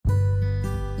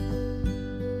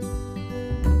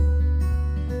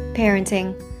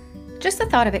Parenting. Just the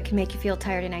thought of it can make you feel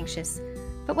tired and anxious.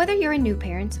 But whether you're a new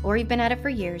parent or you've been at it for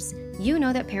years, you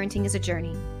know that parenting is a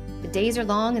journey. The days are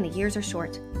long and the years are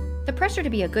short. The pressure to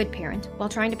be a good parent, while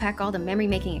trying to pack all the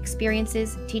memory-making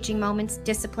experiences, teaching moments,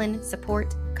 discipline,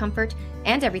 support, comfort,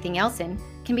 and everything else in,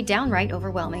 can be downright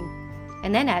overwhelming.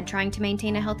 And then add trying to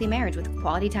maintain a healthy marriage with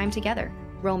quality time together,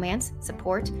 romance,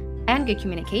 support, and good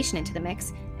communication into the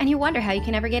mix, and you wonder how you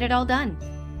can ever get it all done.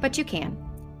 But you can.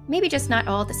 Maybe just not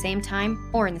all at the same time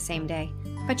or in the same day,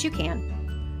 but you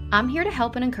can. I'm here to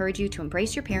help and encourage you to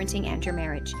embrace your parenting and your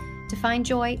marriage, to find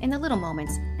joy in the little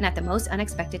moments and at the most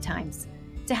unexpected times,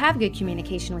 to have good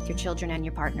communication with your children and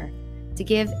your partner, to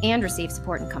give and receive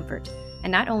support and comfort,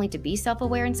 and not only to be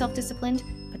self-aware and self-disciplined,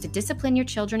 but to discipline your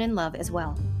children in love as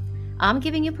well. I'm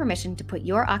giving you permission to put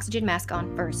your oxygen mask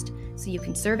on first, so you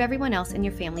can serve everyone else in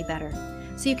your family better,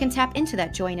 so you can tap into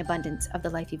that joy and abundance of the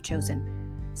life you've chosen.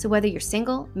 So whether you're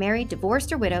single, married,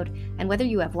 divorced, or widowed, and whether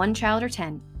you have 1 child or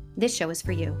 10, this show is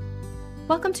for you.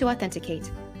 Welcome to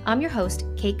Authenticate. I'm your host,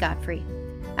 Kate Godfrey.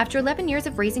 After 11 years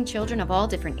of raising children of all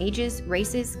different ages,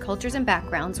 races, cultures, and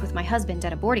backgrounds with my husband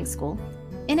at a boarding school,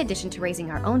 in addition to raising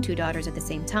our own 2 daughters at the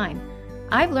same time,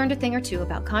 I've learned a thing or two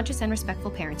about conscious and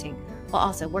respectful parenting, while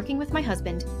also working with my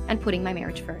husband and putting my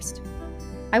marriage first.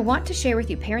 I want to share with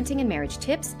you parenting and marriage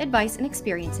tips, advice, and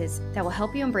experiences that will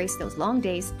help you embrace those long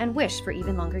days and wish for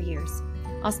even longer years.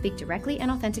 I'll speak directly and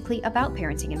authentically about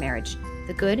parenting and marriage,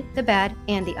 the good, the bad,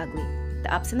 and the ugly,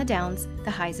 the ups and the downs,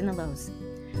 the highs and the lows.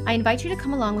 I invite you to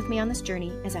come along with me on this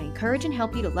journey as I encourage and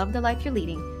help you to love the life you're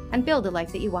leading and build the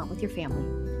life that you want with your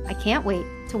family. I can't wait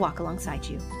to walk alongside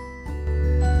you.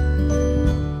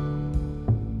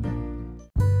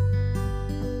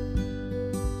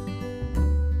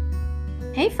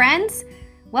 Hey friends!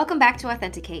 Welcome back to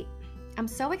Authenticate. I'm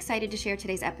so excited to share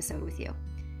today's episode with you.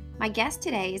 My guest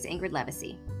today is Ingrid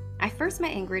Levisay. I first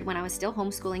met Ingrid when I was still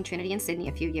homeschooling Trinity and Sydney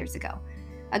a few years ago.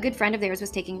 A good friend of theirs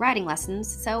was taking riding lessons,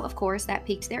 so of course that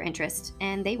piqued their interest,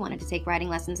 and they wanted to take riding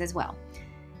lessons as well.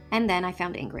 And then I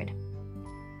found Ingrid.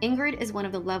 Ingrid is one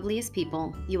of the loveliest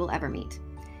people you will ever meet.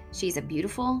 She's a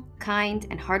beautiful, kind,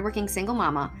 and hardworking single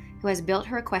mama who has built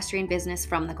her equestrian business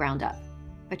from the ground up.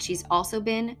 But she's also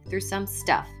been through some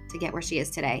stuff to get where she is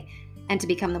today and to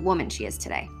become the woman she is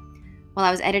today. While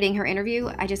I was editing her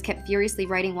interview, I just kept furiously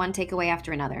writing one takeaway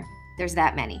after another. There's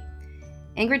that many.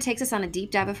 Ingrid takes us on a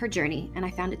deep dive of her journey, and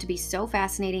I found it to be so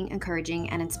fascinating, encouraging,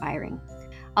 and inspiring.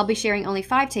 I'll be sharing only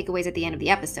 5 takeaways at the end of the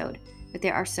episode, but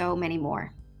there are so many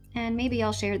more. And maybe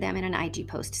I'll share them in an IG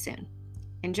post soon.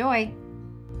 Enjoy!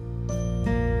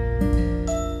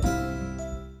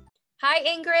 Hi,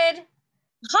 Ingrid.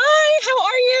 Hi, how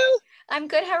are you? I'm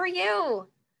good. How are you?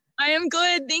 I am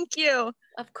good. Thank you.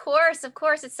 Of course.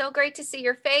 It's so great to see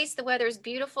your face. The weather is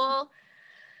beautiful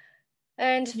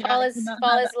and fall is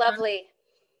lovely.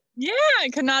 Yeah, I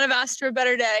could not have asked for a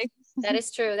better day. That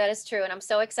is true. And I'm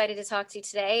so excited to talk to you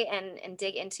today and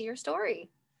dig into your story.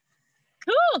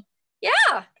 Cool.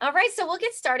 Yeah. All right. So we'll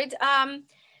get started.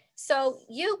 So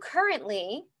you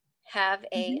currently have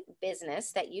a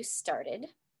business that you started.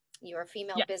 You're a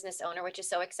female business owner, which is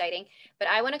so exciting. But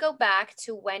I want to go back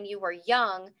to when you were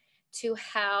young to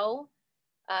how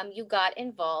you got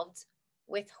involved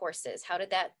with horses. How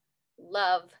did that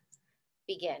love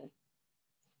begin?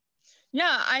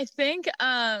 Yeah, I think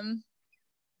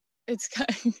it's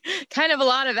kind of a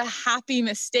lot of happy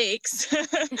mistakes.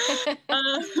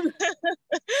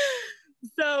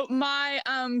 So my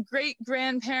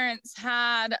great-grandparents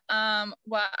had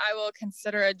what I will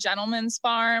consider a gentleman's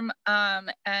farm,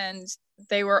 and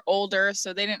they were older,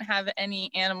 so they didn't have any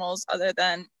animals other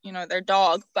than, their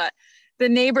dog, but the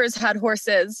neighbors had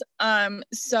horses.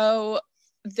 So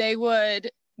they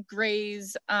would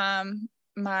graze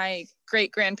my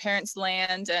great-grandparents'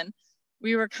 land, and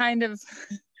we were kind of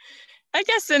I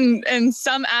guess in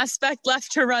some aspect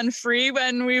left to run free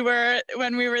when we were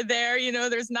there.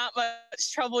 There's not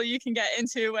much trouble you can get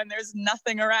into when there's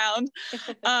nothing around.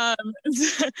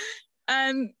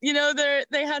 And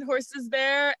they had horses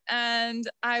there, and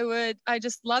I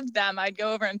just loved them. I'd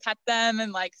go over and pet them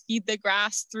and feed the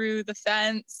grass through the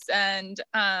fence, and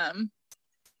I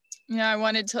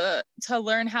wanted to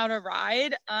learn how to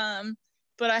ride,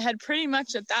 but I had pretty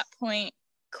much at that point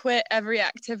quit every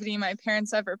activity my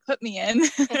parents ever put me in.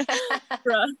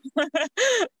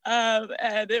 And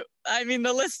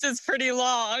the list is pretty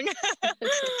long.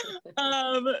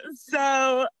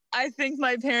 So I think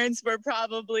my parents were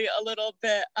probably a little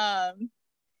bit, not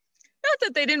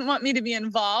that they didn't want me to be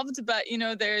involved, but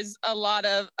there's a lot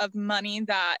of money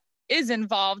that is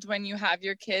involved when you have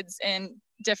your kids in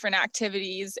different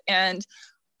activities, and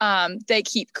they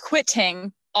keep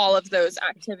quitting all of those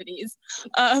activities.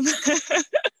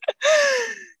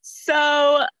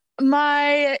 So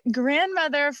my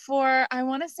grandmother for, I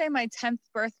want to say my 10th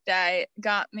birthday,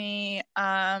 got me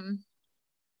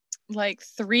like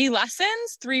 3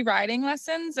 riding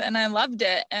lessons, and I loved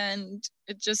it. And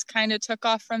it just kind of took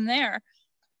off from there.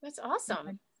 That's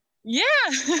awesome. Yeah.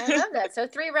 I love that. So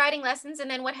 3 riding lessons.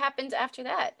 And then what happened after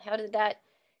that? How did that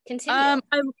continue? I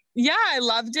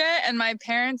loved it. And my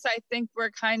parents, I think,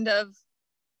 were kind of,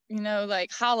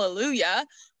 like, hallelujah.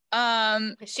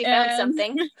 She found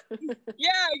something.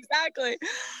 Yeah, exactly.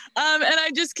 And I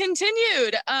just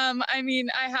continued. I mean,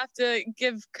 I have to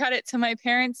give credit to my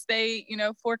parents. They,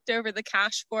 forked over the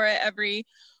cash for it every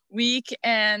week.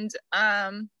 And,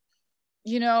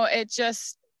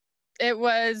 it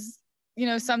was,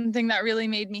 something that really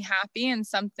made me happy, and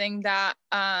something that,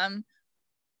 I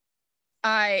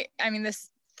mean, this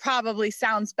probably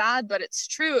sounds bad, but it's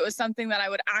true. It was something that I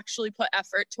would actually put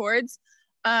effort towards.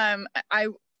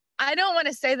 I don't want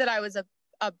to say that I was a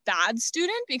bad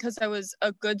student, because I was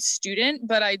a good student,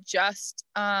 but I just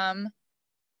kind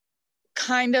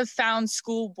of found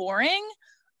school boring.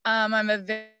 I'm a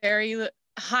very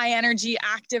high energy,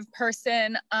 active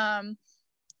person.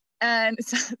 And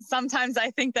sometimes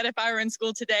I think that if I were in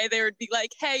school today, they would be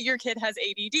like, hey, your kid has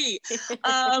ADD.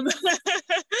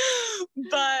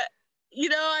 But,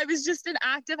 I was just an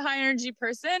active, high energy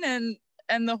person,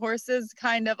 and the horses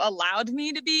kind of allowed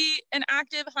me to be an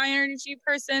active, high energy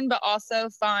person, but also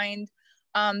find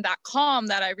that calm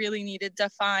that I really needed to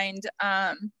find,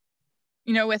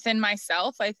 within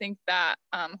myself. I think that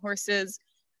horses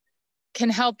can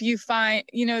help you find,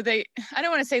 I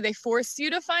don't want to say they force you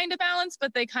to find a balance,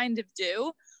 but they kind of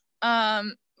do.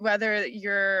 Whether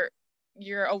you're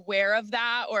aware of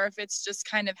that, or if it's just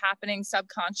kind of happening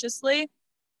subconsciously.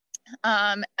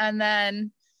 And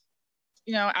then,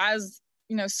 as,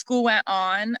 school went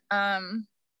on,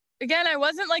 again, I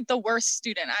wasn't like the worst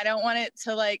student. I don't want it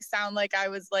to like sound like I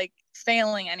was like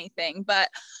failing anything, but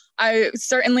I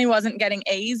certainly wasn't getting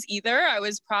A's either. I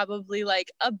was probably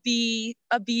like a B,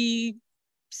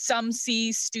 some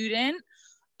C student.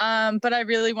 But I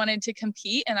really wanted to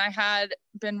compete, and I had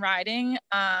been riding,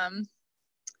 I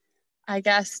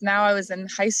guess now I was in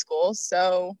high school,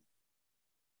 so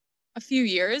a few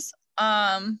years.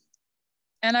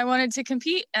 And I wanted to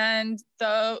compete, and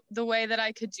the way that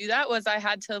I could do that was I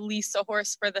had to lease a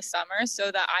horse for the summer,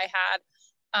 so that I had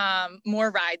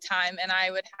more ride time, and I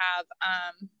would have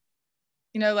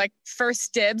like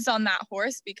first dibs on that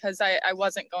horse, because I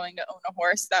wasn't going to own a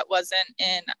horse that wasn't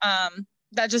in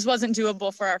that just wasn't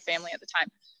doable for our family at the time.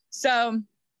 So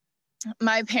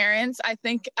my parents, I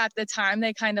think at the time,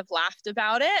 they kind of laughed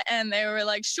about it, and they were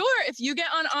like, sure, if you get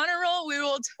on honor roll, we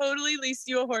will totally lease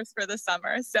you a horse for the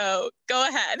summer. So go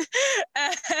ahead.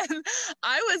 And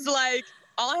I was like,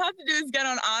 all I have to do is get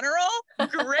on honor roll.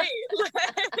 Great.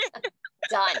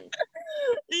 Done.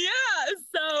 Yeah.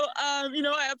 So,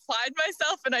 I applied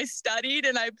myself, and I studied,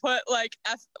 and I put like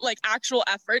actual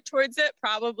effort towards it.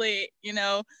 Probably,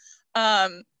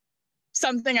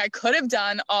 something I could have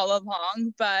done all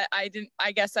along, but I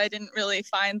guess I didn't really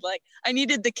find, like, I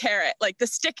needed the carrot. Like, the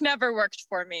stick never worked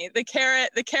for me. The carrot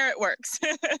works.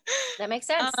 That makes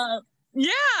sense.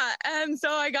 Yeah. And so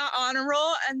I got honor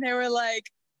roll, and they were like,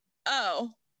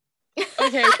 oh,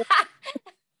 okay.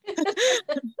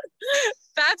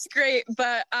 That's great,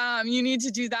 but you need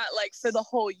to do that like for the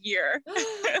whole year.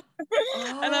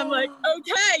 And I'm like,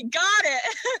 okay, got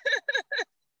it.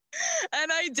 And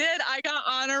I did. I got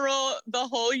honor roll the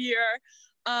whole year.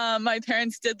 My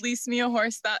parents did lease me a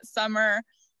horse that summer,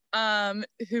 I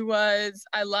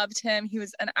loved him. He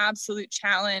was an absolute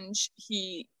challenge.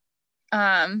 He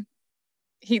taught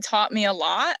me a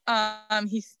lot.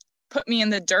 He put me in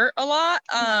the dirt a lot.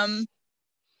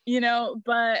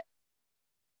 But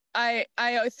I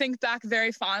think back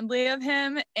very fondly of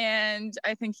him, and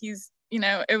I think he's,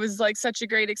 it was like such a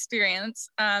great experience.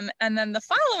 And then the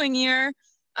following year,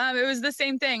 it was the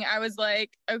same thing. I was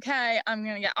like, okay, I'm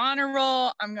going to get honor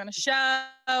roll. I'm going to show.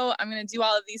 I'm going to do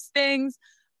all of these things.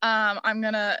 I'm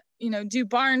going to, do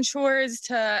barn chores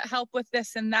to help with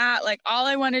this and that. Like, all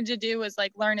I wanted to do was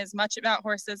like learn as much about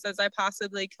horses as I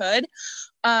possibly could.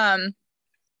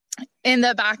 In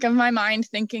the back of my mind,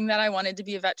 thinking that I wanted to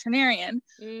be a veterinarian.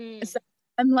 So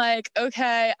I'm like,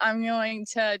 okay, I'm going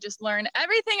to just learn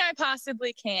everything I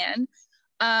possibly can.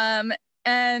 And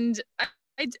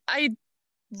I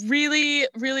really,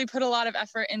 really put a lot of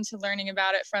effort into learning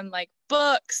about it, from like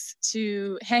books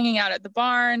to hanging out at the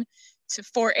barn to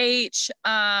 4-H.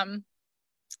 And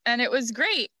it was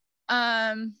great.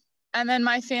 And then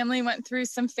my family went through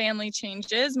some family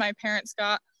changes. My parents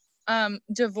got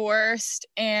divorced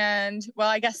and, well,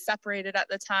 I guess separated at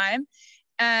the time,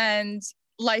 and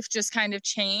life just kind of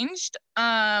changed.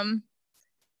 And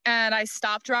I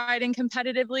stopped riding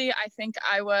competitively. I think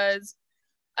I don't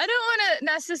want to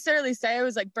necessarily say I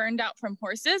was like burned out from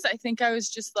horses. I think I was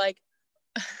just like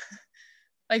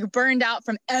burned out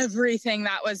from everything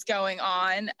that was going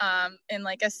on in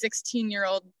like a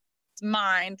 16-year-old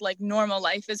mind. Like normal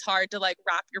life is hard to like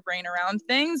wrap your brain around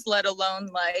things, let alone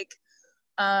like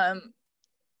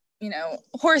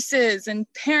horses and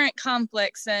parent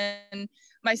conflicts, and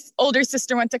my older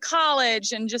sister went to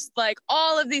college, and just like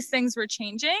all of these things were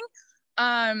changing.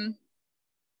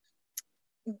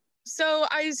 So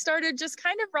I started just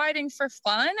kind of riding for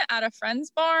fun at a friend's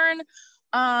barn.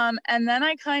 And then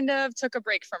I kind of took a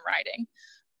break from riding,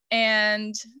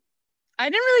 and I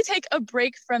didn't really take a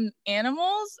break from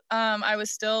animals. I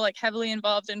was still like heavily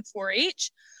involved in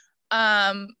 4-H.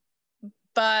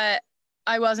 But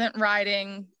I wasn't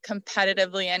riding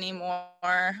competitively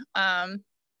anymore.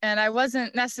 And I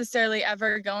wasn't necessarily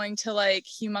ever going to like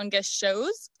humongous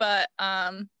shows, but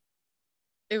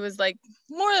it was like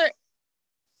more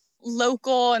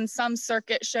local and some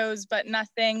circuit shows, but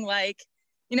nothing like,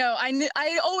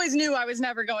 I always knew I was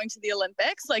never going to the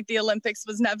Olympics. Like the Olympics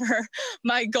was never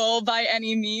my goal by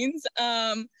any means.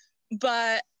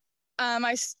 But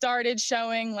I started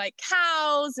showing like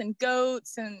cows and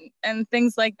goats and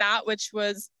things like that, which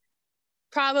was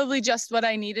probably just what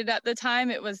I needed at the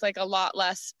time. It was like a lot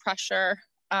less pressure,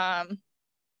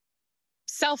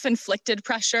 self-inflicted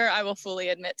pressure, I will fully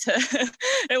admit to.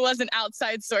 It wasn't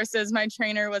outside sources. My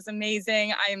trainer was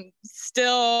amazing. I'm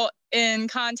still in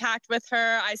contact with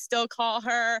her. I still call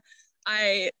her.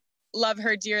 I love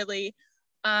her dearly.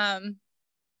 But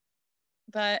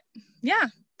yeah,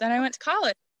 then I went to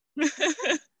college.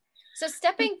 So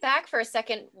stepping back for a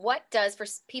second, what does, for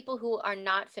people who are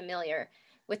not familiar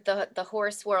with the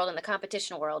horse world and the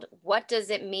competition world, what does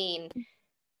it mean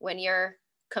when you're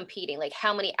competing? Like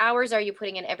how many hours are you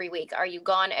putting in every week? Are you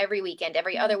gone every weekend,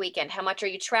 every other weekend? How much are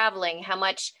you traveling? How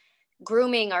much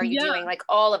grooming are you doing? Like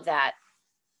all of that.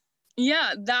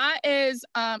 Yeah, that is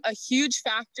a huge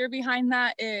factor behind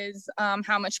that is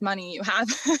how much money you have.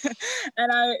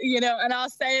 And I'll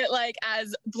say it like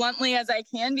as bluntly as I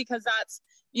can, because that's,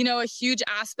 a huge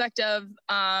aspect of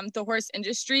the horse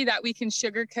industry, that we can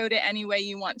sugarcoat it any way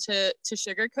you want to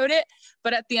sugarcoat it.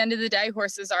 But at the end of the day,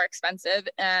 horses are expensive,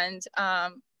 and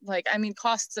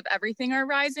costs of everything are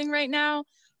rising right now,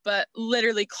 but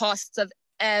literally costs of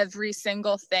every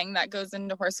single thing that goes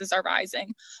into horses are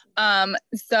rising. And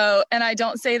I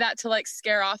don't say that to like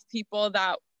scare off people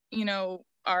that,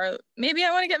 are maybe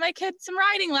I want to get my kids some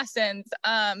riding lessons.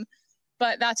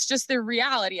 But that's just the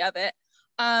reality of it.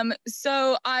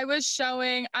 So I was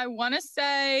showing, I want to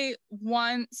say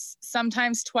once,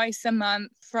 sometimes twice a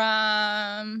month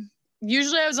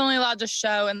usually I was only allowed to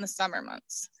show in the summer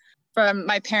months from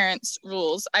my parents'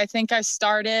 rules. I think I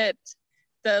started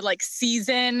the like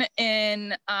season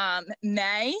in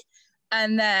May,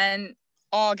 and then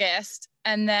August.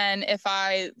 And then if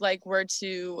I like were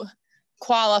to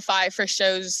qualify for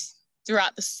shows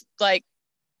throughout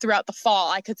the fall,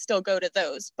 I could still go to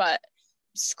those. But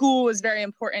school was very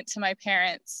important to my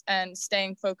parents, and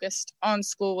staying focused on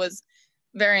school was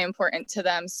very important to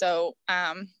them. So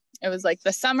it was like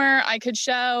the summer I could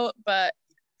show, but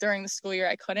during the school year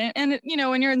I couldn't. And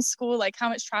when you're in school, like how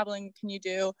much traveling can you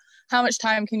do? How much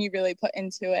time can you really put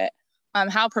into it?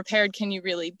 How prepared can you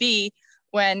really be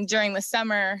when during the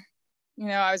summer,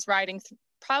 I was riding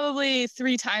probably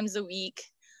 3 times a week,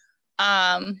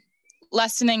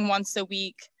 lessoning once a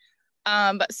week.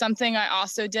 But something I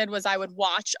also did was I would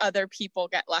watch other people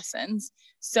get lessons.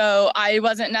 So I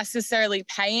wasn't necessarily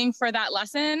paying for that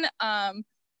lesson,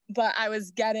 but I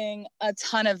was getting a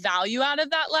ton of value out of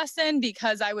that lesson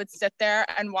because I would sit there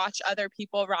and watch other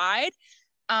people ride.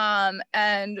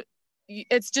 And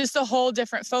it's just a whole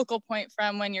different focal point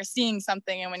from when you're seeing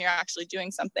something and when you're actually doing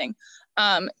something.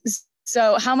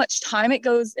 So how much time it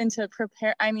goes into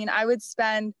prepare. I mean, I would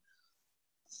spend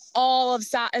all of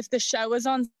if the show was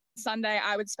on Sunday,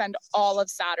 I would spend all of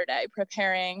Saturday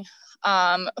preparing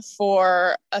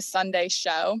for a Sunday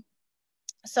show.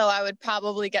 So I would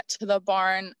probably get to the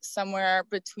barn somewhere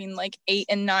between like 8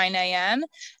 and 9 a.m.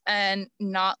 and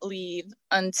not leave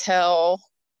until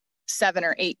 7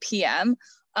 or 8 p.m.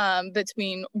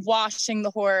 Between washing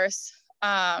the horse,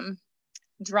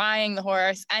 drying the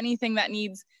horse, anything that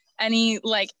needs any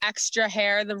like extra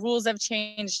hair. The rules have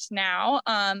changed now,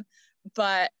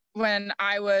 but when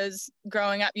I was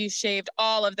growing up, you shaved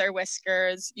all of their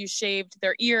whiskers, you shaved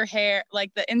their ear hair,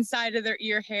 like the inside of their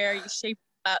ear hair, you shaved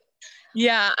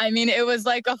Yeah, I mean, it was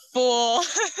like a full,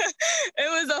 it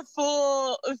was a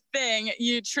full thing.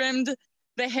 You trimmed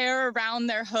the hair around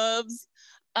their hooves.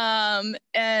 And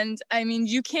I mean,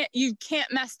 you can't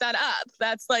mess that up.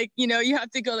 That's like, you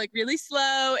have to go like really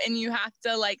slow and you have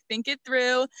to like think it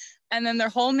through. And then their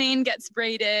whole mane gets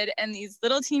braided and these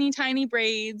little teeny tiny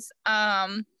braids.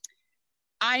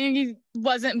 I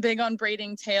wasn't big on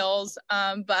braiding tails,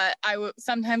 but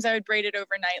sometimes I would braid it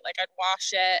overnight. Like I'd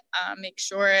wash it, make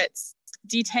sure it's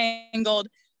detangled,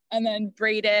 and then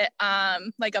braid it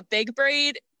like a big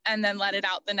braid, and then let it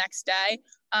out the next day.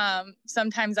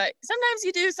 Sometimes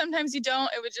you do, sometimes you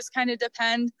don't. It would just kind of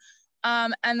depend.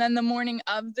 And then the morning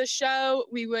of the show,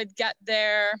 we would get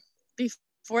there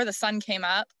before the sun came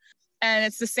up, and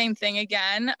it's the same thing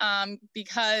again,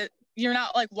 because you're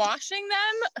not like washing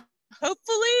them.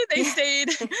 Hopefully they stayed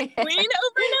clean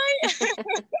overnight.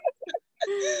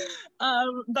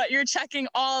 But you're checking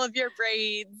all of your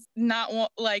braids, not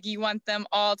like you want them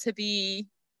all to be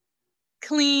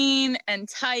clean and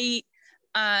tight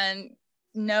and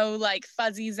no like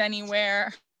fuzzies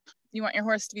anywhere. You want your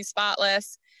horse to be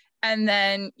spotless. And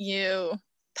then you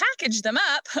package them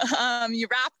up. You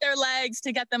wrap their legs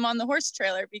to get them on the horse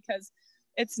trailer, because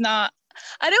it's not,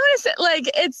 I don't want to say like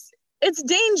it's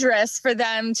dangerous for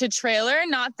them to trailer.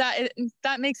 Not that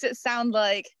that makes it sound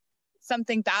like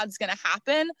something bad's going to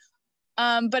happen.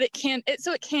 But it can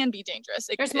be dangerous.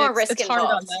 There's more risk involved.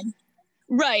 Hard on them.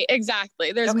 Right.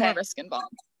 Exactly. There's more risk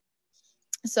involved.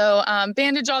 So,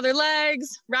 bandage all their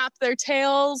legs, wrap their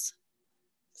tails.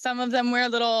 Some of them wear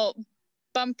little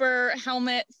bumper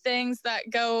helmet things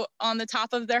that go on the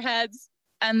top of their heads,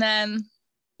 and then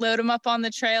load them up on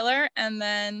the trailer, and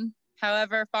then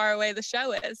however far away the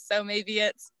show is. So maybe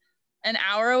it's an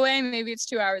hour away, maybe it's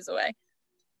 2 hours away.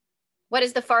 What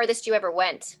is the farthest you ever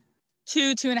went?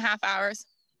 2.5 hours.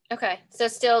 Okay. So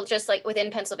still just like within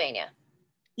Pennsylvania.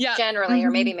 Yeah. Generally, or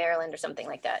maybe Maryland or something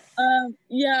like that.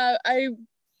 Yeah,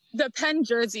 the Penn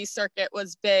Jersey circuit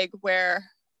was big where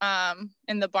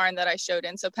in the barn that I showed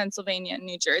in. So Pennsylvania and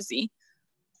New Jersey.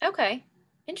 Okay.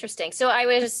 Interesting. So I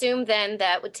would assume then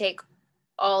that would take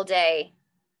all day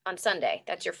on Sunday.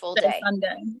 That's your full day.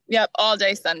 Sunday. Yep, all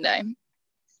day Sunday.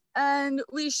 And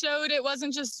we showed, it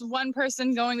wasn't just one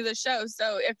person going to the show.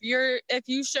 So if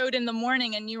you showed in the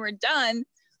morning and you were done,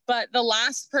 but the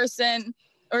last person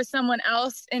or someone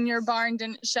else in your barn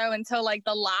didn't show until like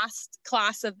the last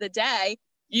class of the day,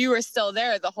 you were still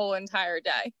there the whole entire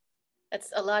day.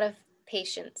 That's a lot of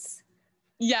patience.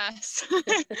 Yes.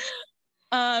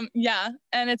 Yeah.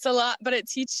 And it's a lot, but it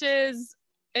teaches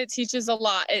a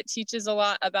lot. It teaches a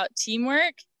lot about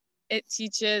teamwork. It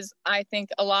teaches, I think,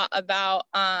 a lot about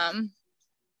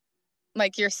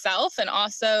like yourself. And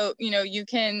also, you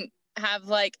can have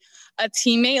like a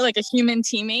teammate, like a human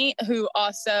teammate who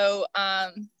also,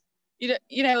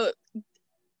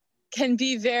 can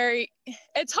be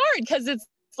it's hard because it's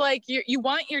like you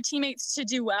want your teammates to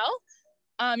do well,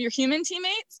 your human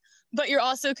teammates, but you're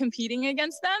also competing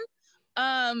against them.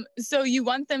 So you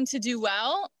want them to do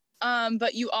well,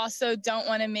 but you also don't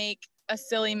want to make a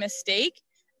silly mistake.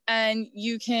 And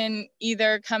you can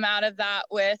either come out of that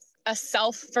with a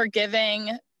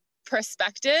self-forgiving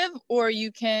perspective, or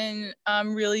you can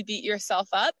really beat yourself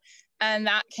up. And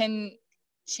that can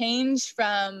change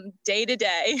from day to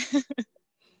day.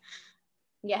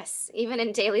 Yes, even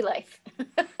in daily life.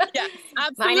 Yeah,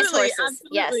 absolutely. Minus horses.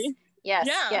 Absolutely.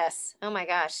 Yes. Oh my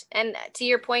gosh. And to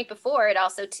your point before,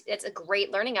 it's a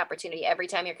great learning opportunity. Every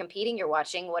time you're competing, you're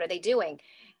watching, what are they doing?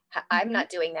 I'm not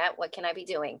doing that. What can I be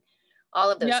doing? All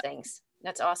of those things.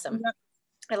 That's awesome. Yep.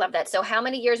 I love that. So how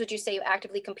many years would you say you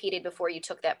actively competed before you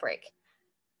took that break?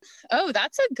 Oh,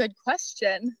 that's a good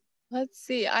question. Let's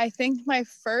see. I think my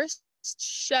first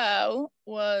show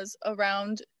was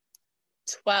around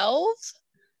 12.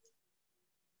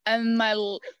 And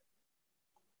I'm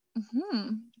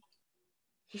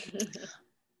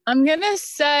going to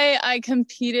say I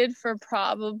competed for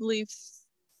probably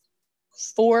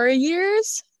 4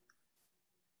 years.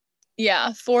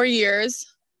 Yeah, 4 years.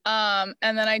 And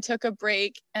then I took a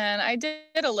break and I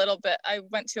did a little bit. I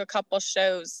went to a couple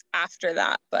shows after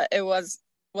that, but it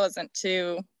wasn't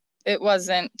to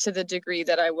the degree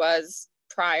that I was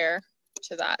prior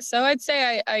to that. So I'd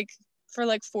say I for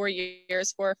like 4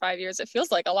 years, 4 or 5 years, it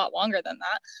feels like a lot longer than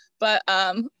that. But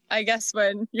I guess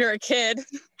when you're a kid,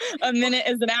 a minute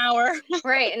is an hour.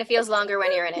 Right, and it feels longer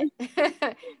when you're in it.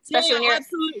 Especially when you're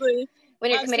absolutely. When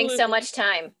you're committing so much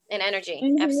time and energy.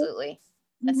 Mm-hmm. Absolutely.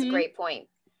 That's a great point.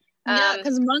 Yeah,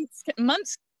 because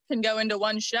months can go into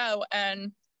one show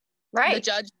and the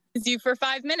judge is you for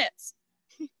 5 minutes.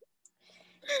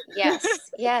 Yes,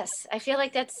 yes. I feel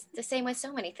like that's the same with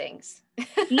so many things.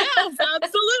 Yes,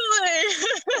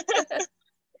 absolutely.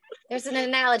 There's an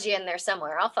analogy in there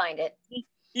somewhere. I'll find it.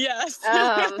 Yes.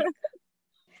 Um,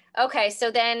 okay,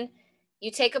 so then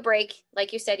you take a break.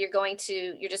 Like you said, you're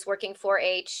just working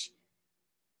 4-H,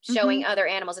 Hmm. showing other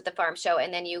animals at the farm show,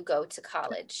 and then you go to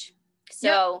college. Yep.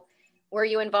 So, were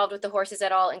you involved with the horses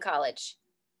at all in college?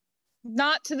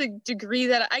 Not to the degree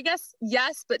that I guess,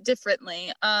 yes, but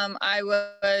differently. I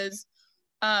was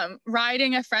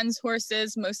riding a friend's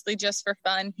horses mostly just for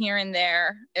fun here and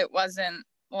there. It wasn't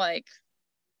like,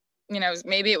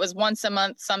 maybe it was once a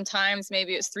month sometimes,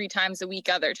 maybe it was 3 times a week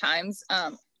other times.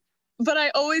 But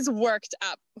I always worked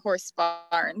at horse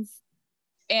barns.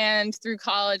 And through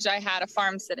college, I had a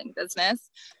farm sitting business.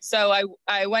 So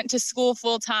I went to school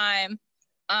full time.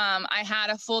 I had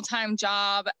a full-time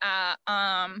job at,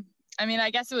 I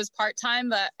guess it was part-time,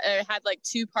 but I had like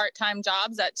 2 part-time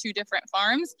jobs at 2 different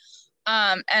farms.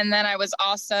 And then I was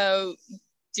also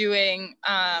doing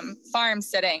farm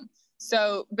sitting.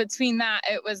 So between that,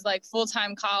 it was like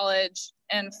full-time college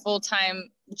and full-time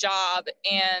job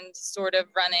and sort of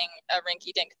running a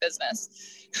rinky-dink business.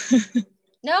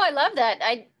 No, I love that.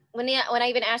 When I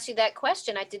even asked you that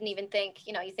question, I didn't even think,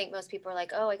 you think most people are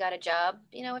like, "Oh, I got a job,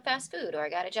 at fast food, or I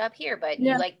got a job here," but you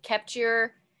Yeah. like kept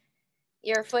your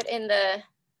foot in the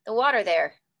water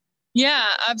there.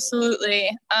 Yeah,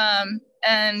 absolutely.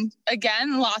 And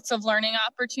again, lots of learning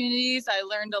opportunities. I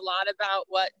learned a lot about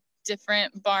what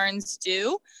different barns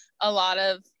do, a lot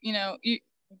of,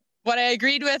 what I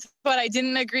agreed with, what I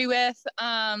didn't agree with,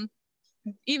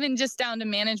 even just down to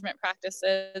management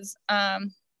practices.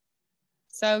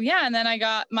 So yeah, and then I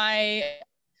guess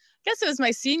it was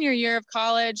my senior year of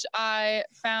college, I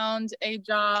found a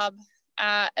job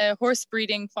at a horse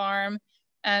breeding farm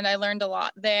and I learned a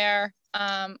lot there.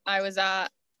 I was at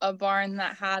a barn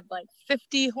that had like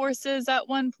 50 horses at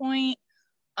one point.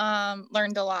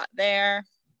 Learned a lot there.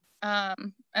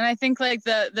 And I think like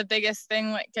the biggest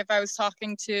thing, like if I was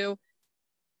talking to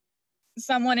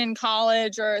someone in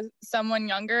college or someone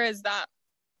younger, is that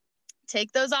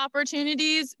take those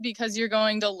opportunities because you're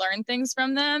going to learn things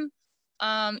from them.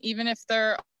 Even if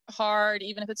they're hard,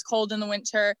 even if it's cold in the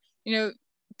winter,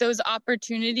 those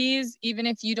opportunities, even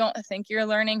if you don't think you're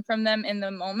learning from them in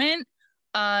the moment,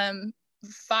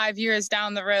 5 years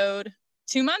down the road,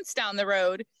 2 months down the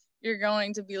road, you're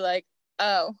going to be like,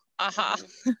 oh, aha.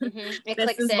 Mm-hmm. Mm-hmm. It This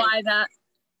clicks is in. why that.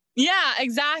 Yeah,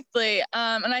 exactly.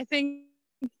 And I think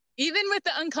even with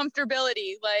the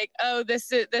uncomfortability, like, oh,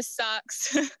 this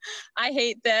sucks. I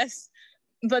hate this.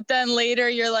 But then later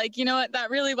you're like, you know what,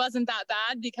 that really wasn't that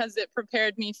bad because it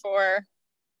prepared me for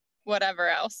whatever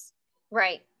else.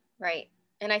 Right, right.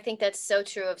 And I think that's so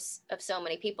true of so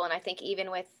many people. And I think even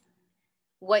with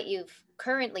what you've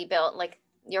currently built, like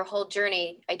your whole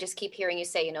journey, I just keep hearing you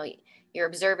say, you're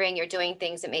observing, you're doing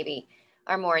things that maybe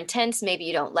are more intense. Maybe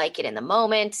you don't like it in the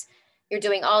moment. You're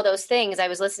doing all those things. I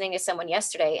was listening to someone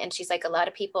yesterday and she's like, a lot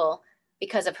of people,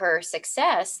 because of her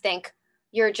success, think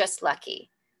you're just lucky.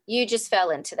 You just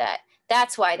fell into that.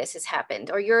 That's why this has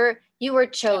happened. Or you were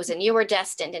chosen, you were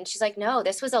destined. And she's like, no,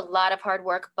 this was a lot of hard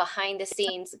work behind the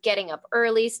scenes, getting up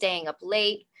early, staying up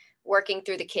late, working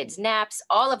through the kids' naps,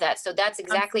 all of that. So that's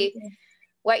exactly Absolutely.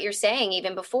 what you're saying.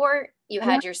 Even before you Yeah.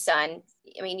 had your son,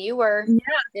 I mean, Yeah.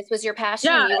 this was your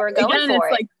passion Yeah. and you were going Again, for it's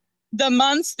it. like the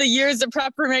months, the years of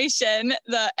preparation,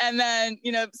 and then,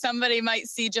 somebody might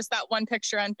see just that one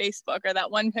picture on Facebook or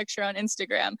that one picture on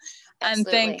Instagram and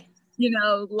think,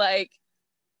 Absolutely. like,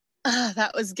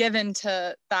 that was given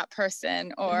to that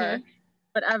person or Mm-hmm.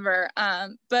 whatever.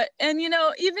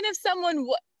 Even if someone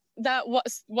that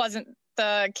wasn't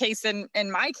the case in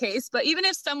my case, but even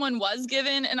if someone was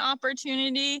given an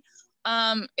opportunity,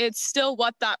 it's still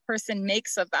what that person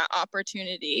makes of that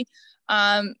opportunity.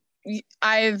 I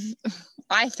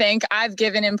think I've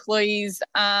given employees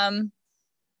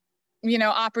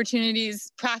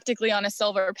opportunities practically on a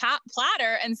silver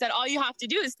platter and said, all you have to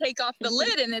do is take off the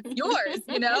lid and it's yours,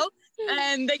 and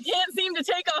they can't seem to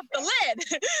take off the lid.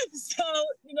 So,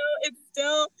 it's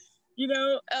still,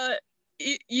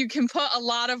 you can put a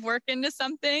lot of work into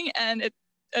something and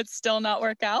it's still not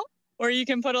work out, or you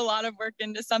can put a lot of work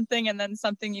into something and then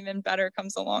something even better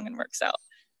comes along and works out.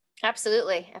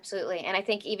 Absolutely. Absolutely. And I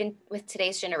think even with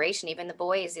today's generation, even the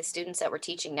boys, the students that we're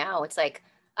teaching now, it's like,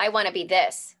 I want to be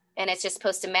this. And it's just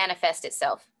supposed to manifest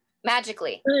itself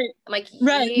magically. Right. I'm like,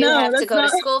 Right. you No, have to that's go to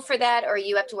not school for that, or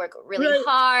you have to work really right.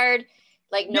 hard.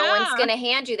 Like, no one's Yeah. going to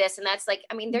hand you this. And that's like,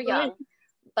 I mean, they're Right. young,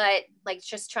 but like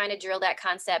just trying to drill that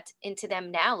concept into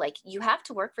them now. Like, you have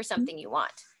to work for something you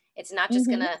want. It's not just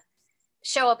going to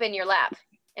show up in your lap.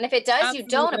 And if it does, you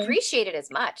don't Absolutely. appreciate it as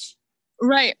much.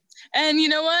 Right. And you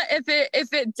know what?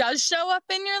 If it does show up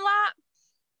in your lap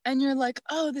and you're like,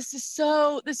 oh, this is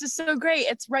so great.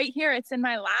 It's right here. It's in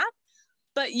my lap.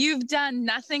 But you've done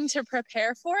nothing to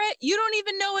prepare for it. You don't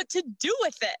even know what to do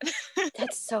with it.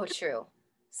 That's so true.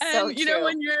 And you know,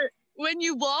 when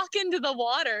you walk into the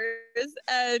waters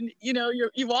and you know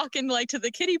you walk in like to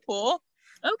the kiddie pool,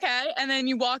 okay, and then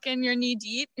you walk in, you're knee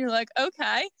deep, you're like,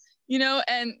 okay, you know,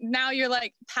 and now you're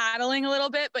like paddling a little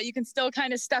bit, but you can still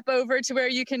kind of step over to where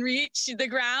you can reach the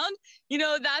ground. You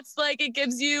know, that's like, it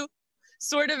gives you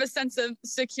sort of a sense of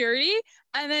security.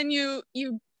 And then you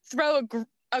throw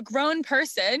a grown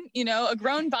person, you know, a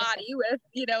grown body with,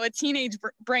 you know, a teenage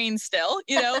brain still,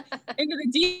 you know, into the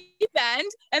deep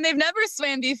end, and they've never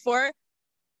swam before,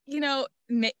 you know,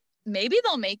 maybe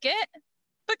they'll make it,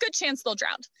 but good chance they'll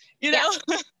drown, you know?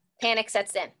 Panic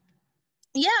sets in.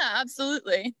 Yeah,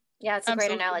 absolutely. Yeah, it's a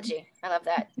great analogy. I love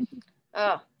that.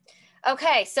 Oh,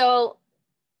 okay. So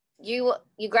you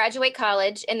graduate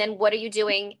college, and then what are you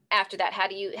doing after that? How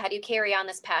do you carry on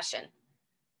this passion?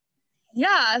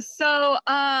 Yeah, so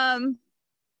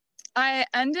I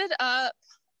ended up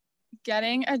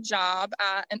getting a job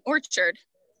at an orchard,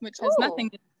 which has nothing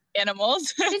to do with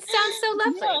animals. It sounds so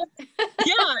lovely.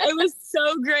 Yeah, it was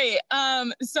so great.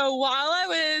 So while I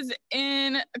was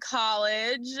in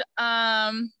college,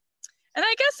 and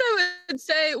I guess I would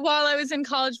say while I was in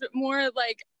college, but more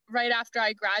like right after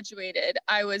I graduated,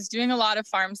 I was doing a lot of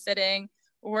farm sitting,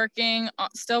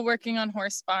 still working on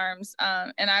horse farms.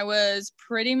 And I was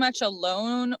pretty much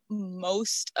alone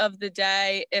most of the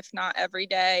day, if not every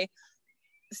day.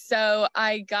 So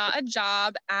I got a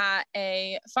job at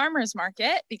a farmer's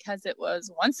market because it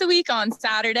was once a week on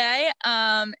Saturday.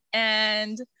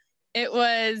 And it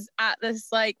was at this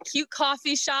like cute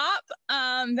coffee shop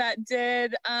that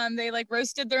did, they like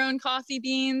roasted their own coffee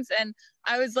beans. And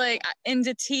I was like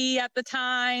into tea at the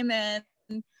time, and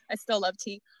I still love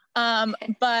tea.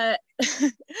 But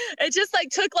it just like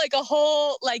took like a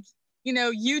whole like, you know,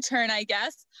 U-turn, I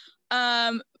guess.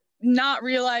 Not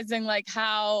realizing like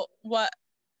what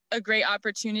a great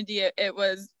opportunity it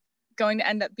was going to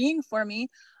end up being for me.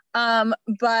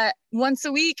 But once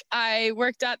a week I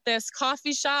worked at this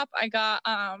coffee shop. I got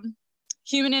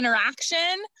human interaction.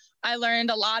 I learned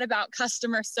a lot about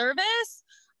customer service.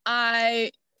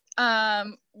 I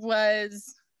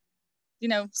was, you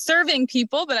know, serving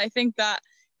people, but I think that,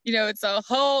 you know, it's a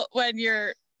whole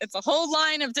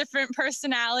line of different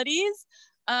personalities.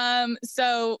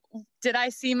 So did I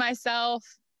see myself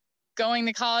going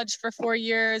to college for 4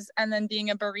 years and then being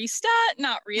a barista?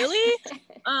 Not really.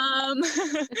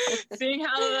 Seeing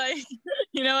how like,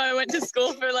 you know, I went to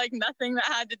school for like nothing that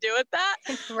had to do with that.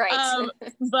 Right.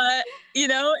 But you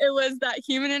know, it was that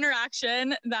human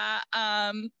interaction that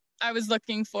I was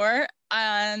looking for.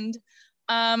 And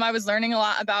I was learning a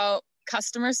lot about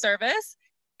customer service.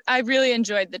 I really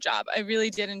enjoyed the job. I really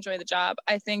did enjoy the job.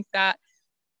 I think that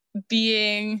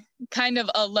being kind of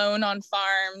alone on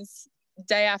farms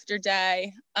day after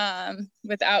day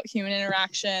without human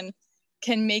interaction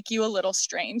can make you a little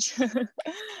strange.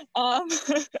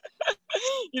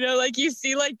 You know, like you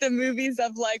see like the movies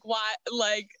of like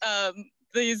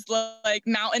these like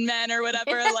mountain men or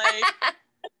whatever, like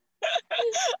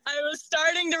I was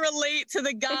starting to relate to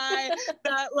the guy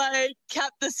that like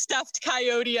kept the stuffed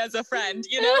coyote as a friend,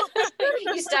 you know?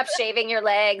 You stopped shaving your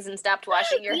legs and stopped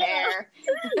washing your hair.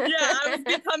 Yeah, I was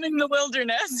becoming the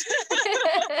wilderness.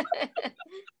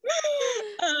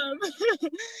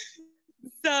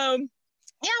 So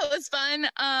yeah, it was fun.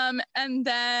 And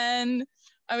then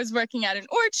I was working at an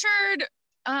orchard,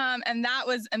 and that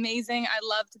was amazing. I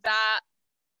loved that.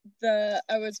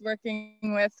 I was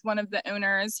working with one of the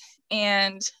owners,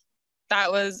 and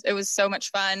it was so much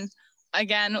fun.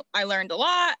 Again, I learned a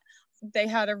lot. They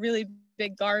had a really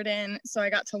big garden, so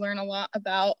I got to learn a lot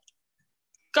about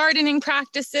gardening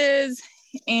practices,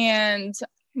 and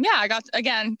yeah, I got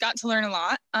to learn a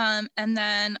lot. And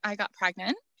then I got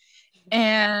pregnant,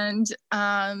 and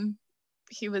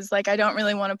he was like, I don't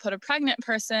really want to put a pregnant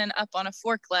person up on a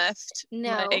forklift.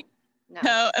 No. Like,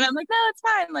 no. And I'm like, no, it's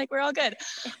fine. Like, we're all good.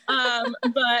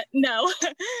 But no.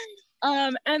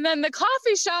 And then the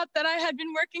coffee shop that I had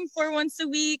been working for once a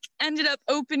week ended up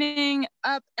opening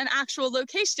up an actual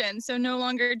location. So no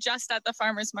longer just at the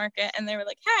farmer's market. And they were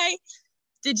like, hey,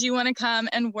 did you want to come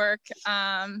and work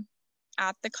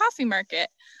at the coffee market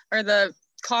or the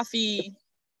coffee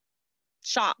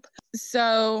shop?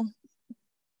 So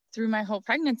through my whole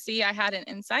pregnancy, I had an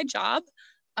inside job.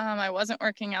 I wasn't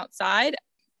working outside.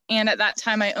 And at that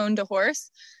time I owned a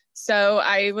horse. So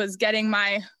I was getting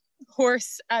my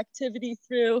horse activity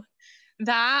through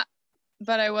that,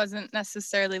 but I wasn't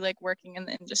necessarily like working in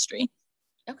the industry.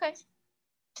 Okay.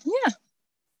 Yeah.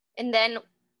 And then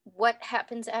what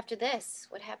happens after this?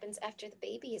 What happens after the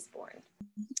baby is born?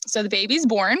 So the baby's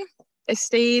born. I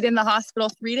stayed in the hospital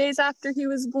 3 days after he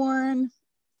was born.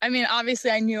 I mean,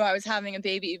 obviously I knew I was having a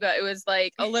baby, but it was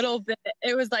like a little bit,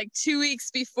 it was like 2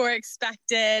 weeks before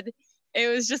expected. It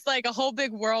was just like a whole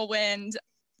big whirlwind.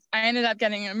 I ended up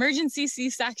getting an emergency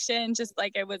C-section, just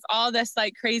like it was all this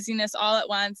like craziness all at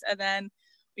once. And then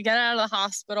we got out of the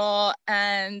hospital,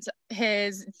 and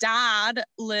his dad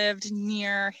lived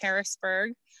near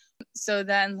Harrisburg. So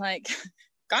then like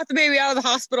got the baby out of the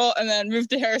hospital and then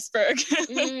moved to Harrisburg.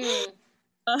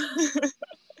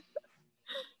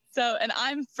 So, and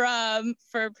I'm from,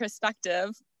 for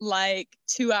perspective, like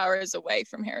 2 hours away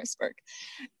from Harrisburg.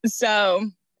 So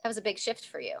that was a big shift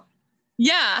for you.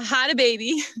 Yeah, had a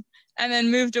baby and then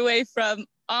moved away from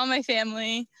all my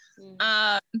family,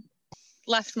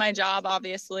 left my job,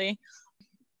 obviously.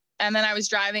 And then I was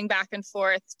driving back and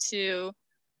forth to,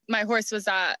 my horse was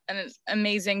at an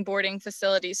amazing boarding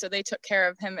facility, so they took care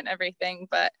of him and everything.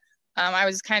 But I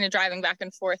was kind of driving back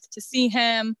and forth to see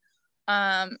him.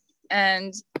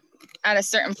 And at a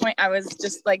certain point, I was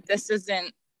just like, this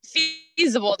isn't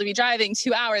feasible to be driving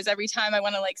 2 hours every time I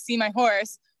want to like see my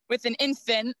horse with an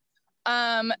infant.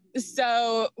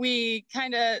 So we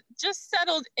kind of just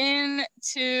settled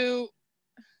into,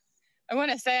 I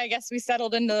want to say, I guess we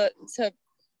settled into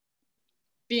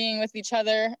being with each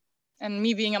other and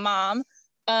me being a mom.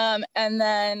 And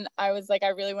then I was like, I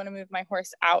really want to move my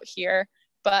horse out here.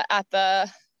 But at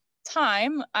the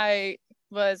time, I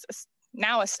was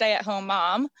now a stay-at-home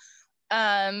mom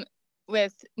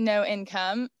with no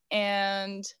income,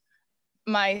 and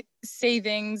my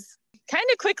savings kind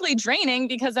of quickly draining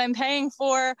because I'm paying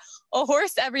for a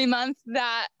horse every month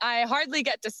that I hardly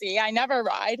get to see. I never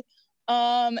ride.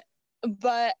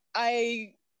 But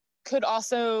I could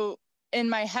also, in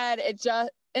my head,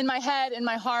 in my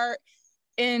heart,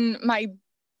 in my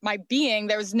being,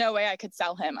 there was no way I could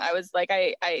sell him. I was like,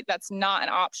 I that's not an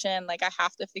option. Like, I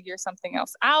have to figure something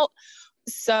else out.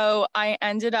 So I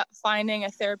ended up finding a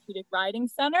therapeutic riding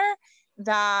center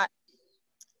that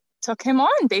took him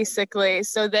on, basically.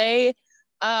 So they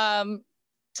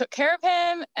took care of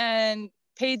him and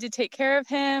paid to take care of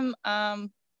him,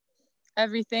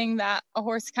 everything that a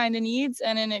horse kind of needs.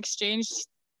 And in exchange,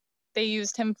 they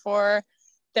used him for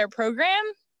their program.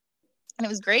 And it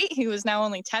was great. He was now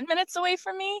only 10 minutes away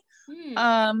from me.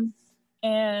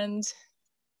 And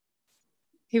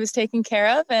he was taken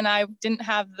care of, and I didn't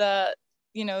have the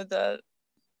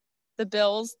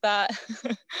bills that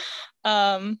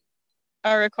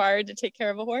are required to take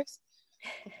care of a horse.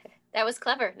 That was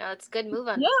clever. No, it's a good move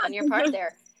on your part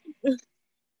there.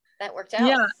 That worked out.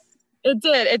 Yeah, it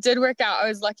did. It did work out. I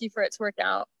was lucky for it to work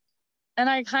out. And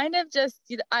I kind of just,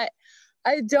 I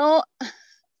don't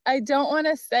want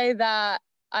to say that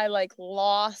I like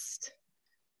lost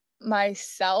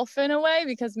myself in a way,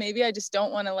 because maybe I just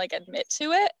don't want to like admit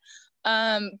to it.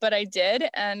 But I did.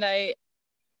 And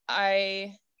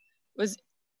I was,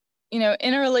 in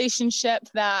a relationship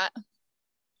that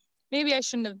maybe I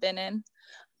shouldn't have been in.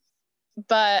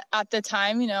 But at the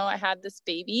time, I had this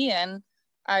baby, and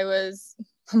I'm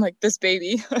like, this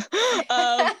baby.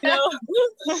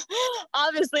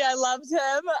 Obviously I loved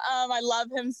him. I love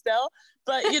him still.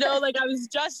 But, like, I was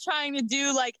just trying to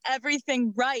do like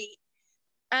everything right.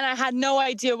 And I had no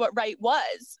idea what right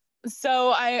was.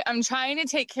 So I'm trying to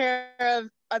take care of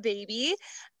a baby.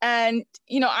 And,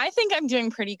 I think I'm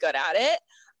doing pretty good at it.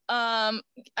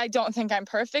 I don't think I'm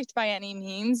perfect by any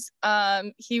means.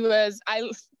 I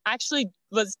actually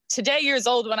was today years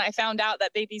old when I found out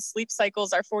that baby sleep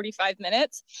cycles are 45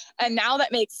 minutes. And now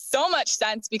that makes so much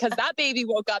sense, because that baby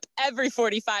woke up every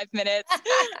 45 minutes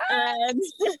and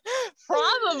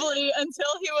probably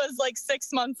until he was like 6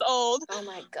 months old. Oh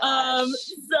my gosh.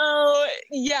 So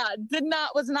yeah,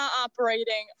 was not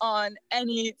operating on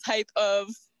any type of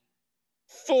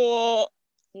full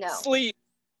sleep.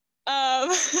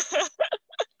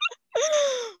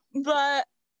 But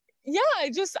yeah, I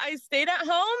stayed at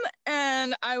home,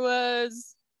 and I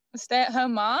was a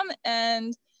stay-at-home mom,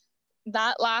 and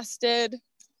that lasted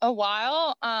a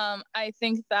while. I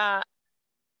think that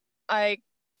I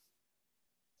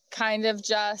kind of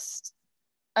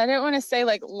I didn't want to say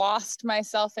like lost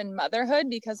myself in motherhood,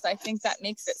 because I think that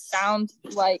makes it sound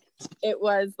like it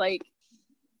was like,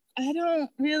 I don't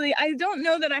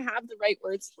know that I have the right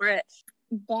words for it,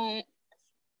 but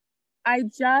I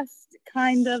just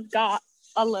kind of got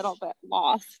a little bit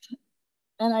lost.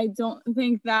 And I don't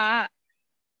think that,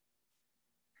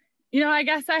 I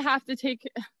guess I have to take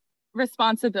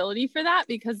responsibility for that,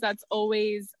 because that's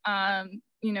always,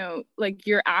 like,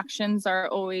 your actions are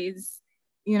always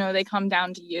they come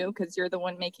down to you because you're the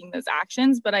one making those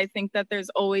actions. But I think that there's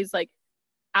always like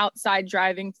outside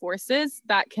driving forces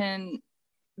that can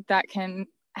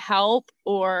help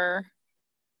or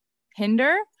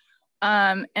hinder.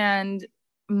 And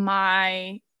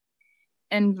my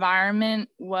environment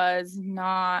was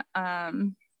not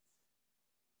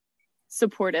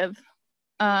supportive.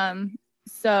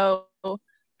 So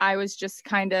I was just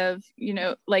kind of,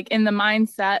 like in the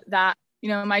mindset that,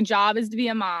 my job is to be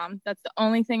a mom. That's the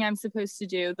only thing I'm supposed to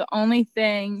do. The only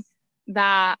thing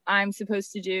that I'm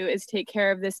supposed to do is take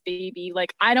care of this baby.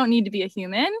 Like, I don't need to be a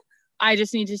human. I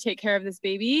just need to take care of this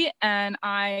baby. And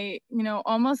I,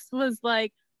 almost was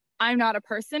like, I'm not a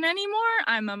person anymore.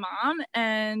 I'm a mom.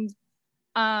 And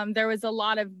there was a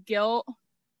lot of guilt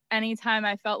anytime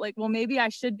I felt like, well, maybe I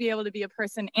should be able to be a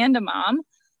person and a mom.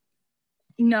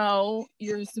 No,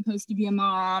 you're supposed to be a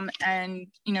mom, and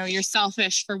you're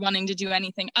selfish for wanting to do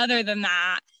anything other than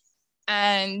that.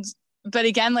 But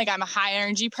again, like, I'm a high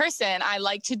energy person. I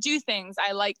like to do things.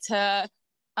 I like to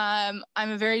I'm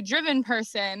a very driven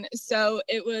person. So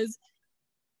it was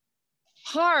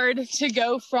hard to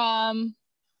go from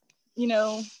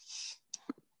a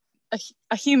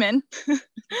human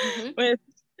mm-hmm.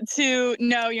 to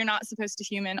no, you're not supposed to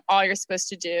human. All you're supposed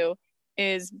to do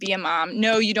is be a mom.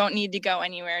 No, you don't need to go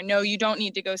anywhere. No, you don't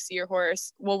need to go see your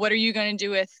horse. Well, what are you going to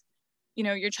do with,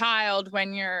 your child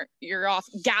when you're off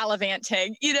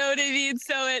gallivanting? You know what I mean?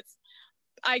 So it's,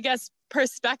 I guess,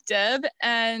 perspective.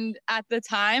 And at the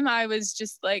time I was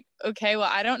just like, okay, well,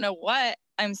 I don't know what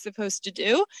I'm supposed to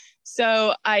do.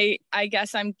 So I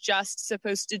guess I'm just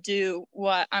supposed to do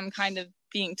what I'm kind of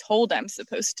being told I'm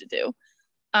supposed to do.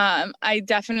 I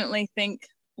definitely think,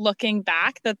 looking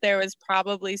back, that there was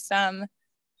probably some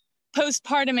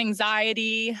postpartum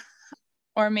anxiety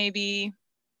or maybe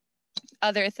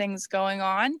other things going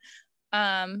on.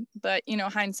 But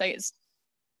hindsight is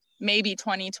maybe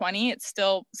 2020. It's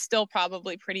still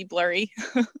probably pretty blurry.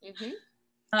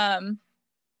 mm-hmm.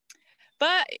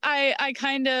 But I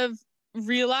kind of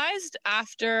realized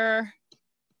after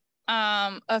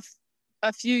a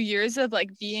few years of like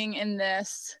being in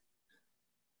this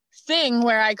thing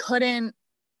where I couldn't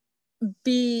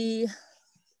be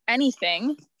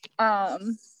anything,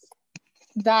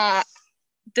 that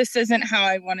this isn't how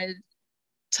I wanted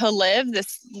to live.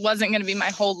 This wasn't going to be my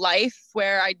whole life,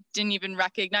 where I didn't even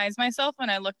recognize myself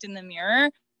when I looked in the mirror.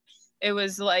 It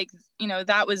was like,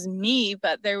 that was me,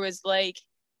 but there was like,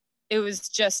 it was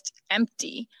just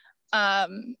empty.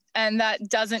 And that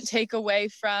doesn't take away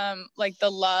from like the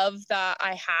love that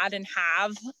I had and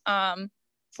have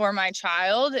for my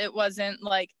child. It wasn't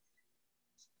like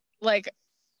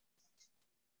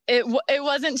it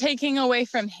wasn't taking away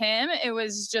from him. It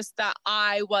was just that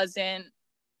I wasn't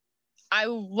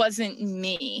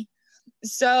me.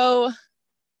 So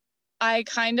I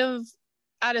kind of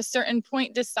at a certain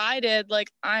point decided, like,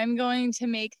 I'm going to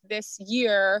make this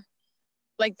year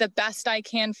like the best I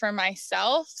can for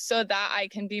myself so that I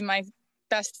can be my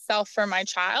best self for my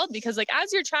child. Because like,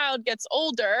 as your child gets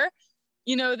older,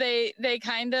 they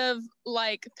kind of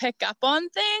like pick up on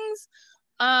things.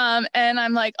 And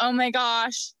I'm like, oh my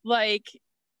gosh, like,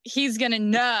 he's gonna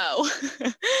know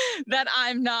that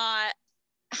I'm not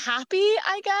happy,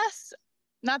 I guess.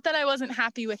 Not that I wasn't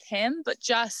happy with him, but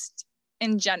just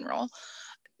in general.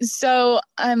 So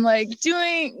I'm like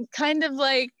doing kind of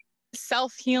like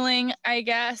self-healing, I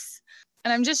guess.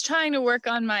 And I'm just trying to work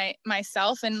on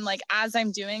myself. And like, as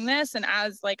I'm doing this and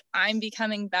as like I'm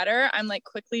becoming better, I'm like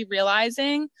quickly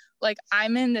realizing like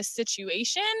I'm in this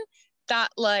situation that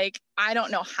like, I don't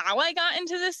know how I got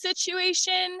into this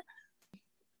situation,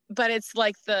 but it's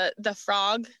like the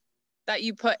frog that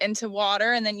you put into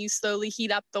water and then you slowly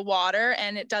heat up the water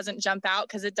and it doesn't jump out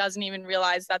because it doesn't even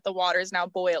realize that the water is now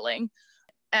boiling.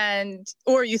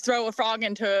 Or you throw a frog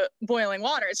into boiling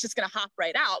water, it's just going to hop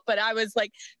right out. But I was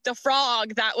like the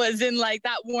frog that was in like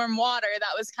that warm water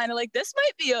that was kind of like, this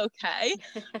might be okay.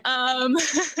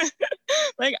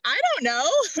 Like, I don't know.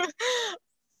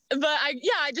 But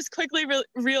I just quickly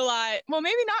realized, well,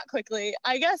 maybe not quickly,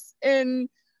 I guess I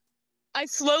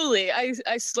slowly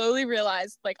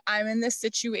realized like I'm in this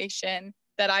situation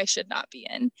that I should not be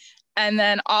in. And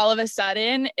then all of a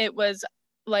sudden it was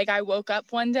like, I woke up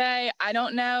one day. I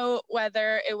don't know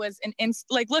whether it was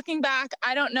like looking back,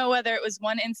 I don't know whether it was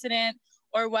one incident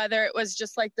or whether it was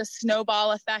just like the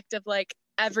snowball effect of like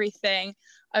everything.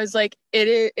 I was like,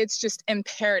 it's just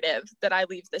imperative that I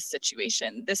leave this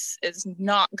situation. This is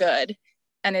not good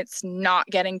and it's not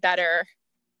getting better.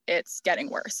 It's getting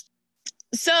worse.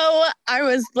 So I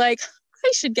was like,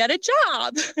 I should get a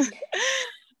job.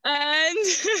 And,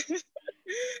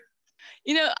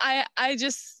 I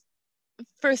just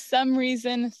for some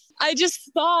reason, I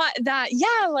just thought that,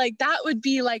 yeah, like that would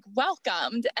be like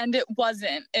welcomed, and it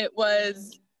wasn't. It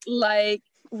was like,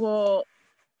 well,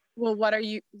 what are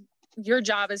you, your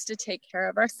job is to take care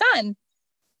of our son.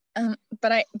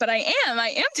 But I am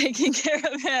taking care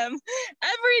of him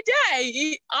every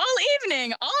day, all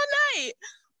evening, all night.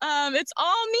 It's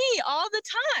all me all the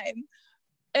time.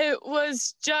 It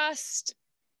was just,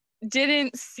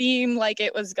 didn't seem like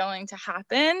it was going to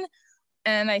happen.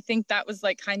 And I think that was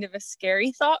like kind of a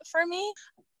scary thought for me.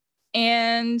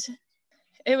 And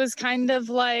it was kind of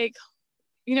like,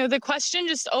 the question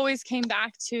just always came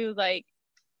back to like,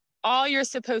 all you're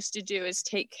supposed to do is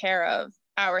take care of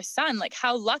our son. Like,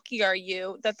 how lucky are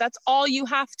you that that's all you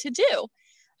have to do?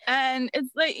 And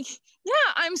it's like,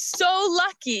 yeah, I'm so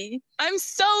lucky. I'm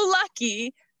so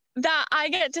lucky that I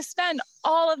get to spend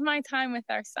all of my time with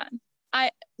our son.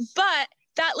 But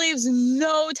that leaves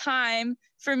no time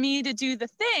for me to do the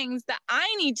things that I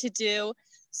need to do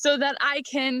so that I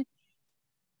can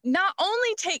not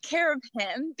only take care of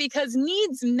him, because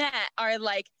needs met are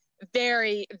like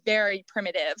very, very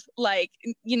primitive. Like,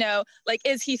 like,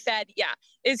 is he fed? Yeah.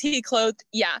 Is he clothed?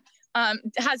 Yeah.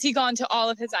 Has he gone to all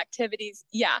of his activities?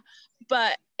 Yeah.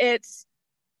 But it's,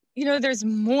 there's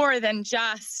more than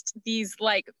just these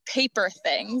like paper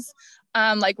things,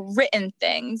 like written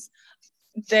things.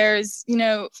 There's,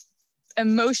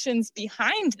 emotions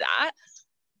behind that.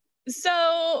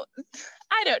 So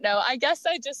I don't know. I guess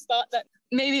I just thought that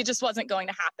maybe it just wasn't going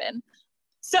to happen.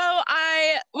 So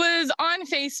I was on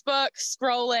Facebook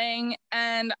scrolling,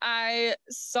 and I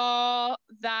saw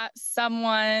that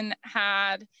someone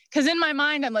had, because in my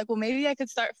mind, I'm like, well, maybe I could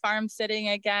start farm sitting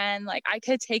again. Like, I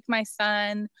could take my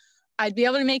son. I'd be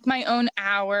able to make my own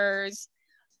hours.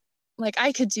 Like,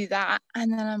 I could do that.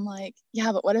 And then I'm like,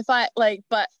 yeah, but what if I like,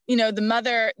 but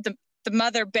the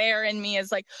mother bear in me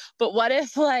is like, but what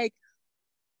if like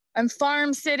I'm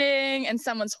farm sitting and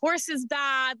someone's horse is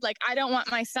bad? Like, I don't want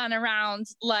my son around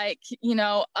like,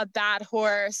 a bad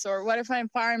horse. Or what if I'm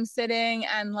farm sitting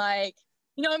and like,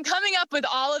 I'm coming up with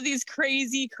all of these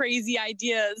crazy, crazy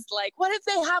ideas. Like, what if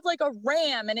they have like a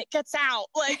ram and it gets out?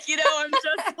 Like, I'm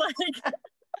just like,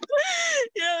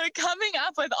 coming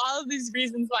up with all of these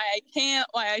reasons why I can't,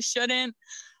 why I shouldn't.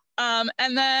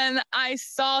 And then I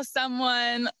saw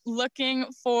someone looking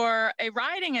for a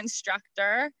riding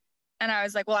instructor, and I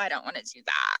was like, well, I don't want to do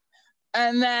that.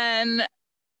 And then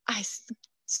I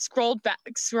scrolled,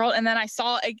 and then I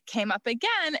saw it came up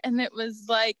again, and it was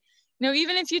like,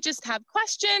 even if you just have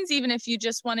questions, even if you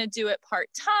just want to do it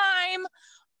part-time,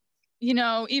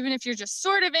 even if you're just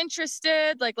sort of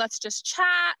interested, like, let's just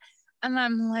chat. And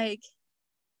I'm like,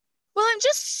 well, I'm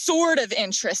just sort of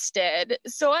interested,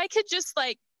 so I could just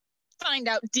like find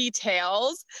out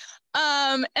details.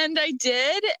 And I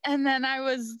did. And then I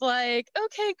was like,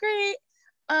 okay, great.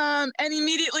 And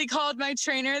immediately called my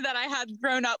trainer that I had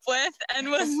grown up with and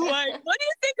was like, what do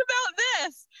you think about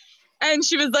this? And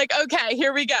she was like, okay,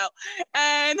 here we go.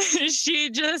 And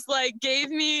she just like gave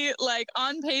me like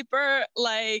on paper,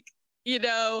 like,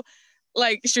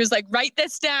 like she was like, write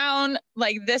this down.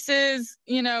 Like, this is,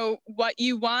 what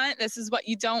you want. This is what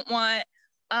you don't want.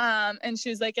 And she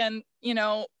was like, and,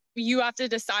 you have to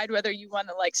decide whether you want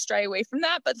to like stray away from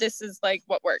that, but this is like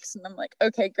what works. And I'm like,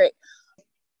 okay, great.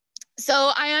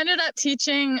 So I ended up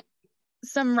teaching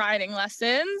some riding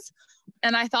lessons,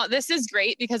 and I thought, this is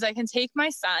great because I can take my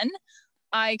son,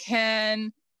 I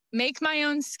can make my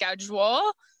own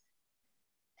schedule.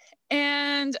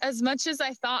 And as much as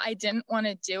I thought I didn't want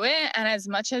to do it, and as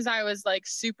much as I was like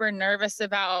super nervous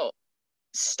about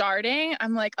starting,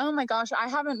 I'm like, oh my gosh, I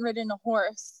haven't ridden a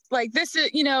horse. Like, this is,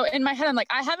 in my head, I'm like,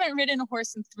 I haven't ridden a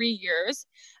horse in 3 years.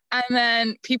 And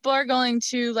then people are going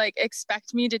to like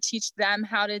expect me to teach them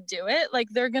how to do it. Like,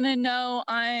 they're going to know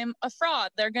I'm a fraud.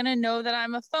 They're going to know that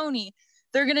I'm a phony.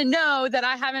 They're going to know that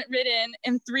I haven't ridden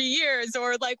in 3 years,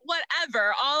 or like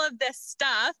whatever, all of this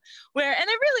stuff and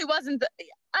it really wasn't,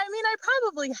 I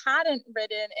probably hadn't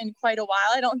ridden in quite a while.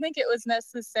 I don't think it was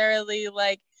necessarily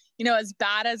like, as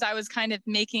bad as I was kind of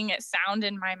making it sound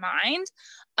in my mind.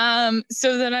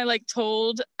 So then I like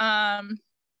told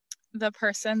the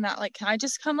person that like, can I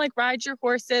just come like ride your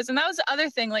horses? And that was the other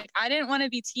thing. Like, I didn't want to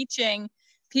be teaching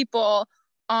people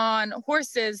on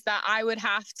horses that I would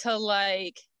have to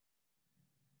like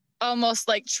almost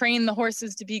like train the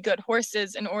horses to be good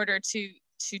horses in order to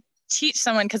teach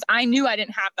someone, because I knew I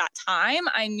didn't have that time.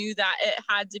 I knew that it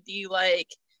had to be like,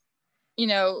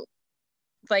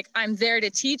 like I'm there to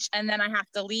teach and then I have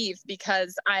to leave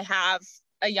because I have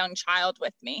a young child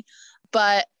with me.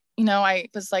 But I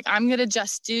was like, I'm going to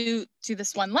just do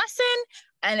this one lesson.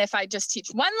 And if I just teach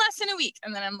one lesson a week,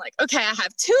 and then I'm like, okay, I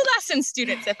have 2 lesson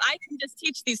students. If I can just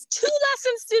teach these 2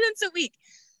 lesson students a week.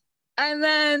 And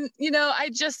then, I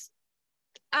just,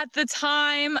 at the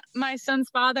time, my son's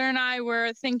father and I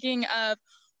were thinking of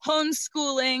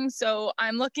homeschooling. So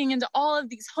I'm looking into all of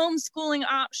these homeschooling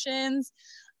options.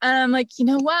 And I'm like, you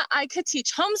know what? I could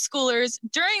teach homeschoolers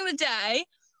during the day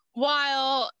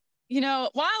while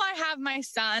I have my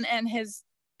son and his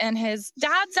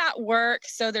dad's at work.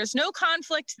 So there's no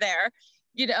conflict there.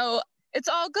 It's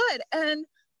all good. And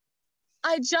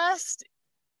I just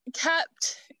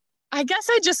kept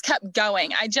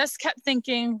going. I just kept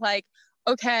thinking like,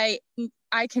 okay,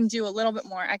 I can do a little bit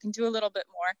more.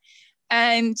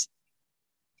 And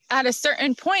at a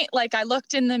certain point, like I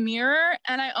looked in the mirror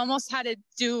and I almost had to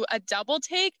do a double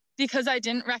take because I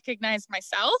didn't recognize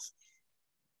myself,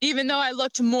 even though I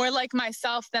looked more like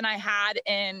myself than I had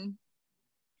in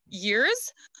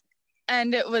years.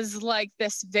 And it was like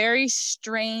this very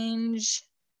strange,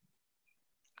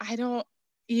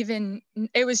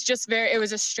 it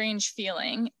was a strange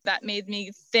feeling that made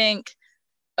me think,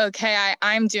 okay,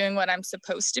 I'm doing what I'm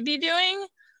supposed to be doing,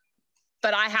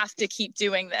 but I have to keep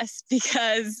doing this,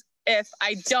 because if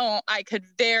I don't, I could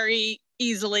very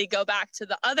easily go back to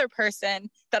the other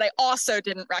person that I also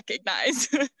didn't recognize.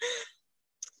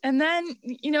 And then,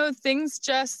 things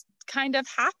just kind of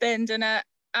happened. And at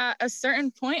a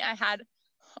certain point, I had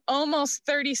almost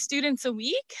 30 students a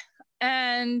week,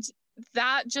 and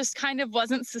that just kind of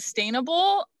wasn't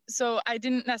sustainable. So I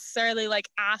didn't necessarily like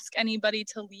ask anybody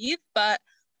to leave, but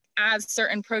as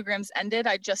certain programs ended,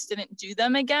 I just didn't do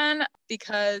them again,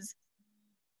 because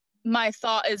my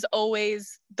thought is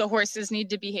always the horses need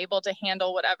to be able to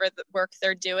handle whatever the work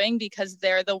they're doing, because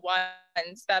they're the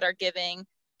ones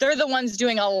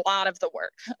doing a lot of the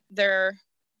work. They're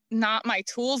not my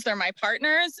tools, they're my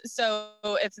partners. So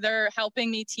if they're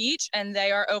helping me teach and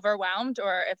they are overwhelmed,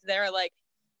 or if they're like,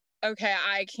 okay,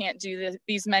 I can't do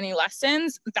these many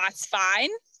lessons, that's fine.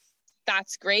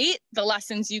 That's great. The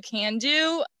lessons you can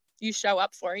do, you show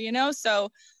up for, So,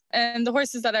 and the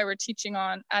horses that I were teaching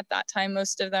on at that time,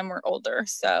 most of them were older.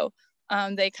 So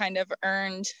they kind of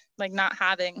earned like not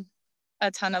having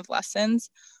a ton of lessons.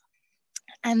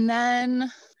 And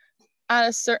then at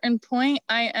a certain point,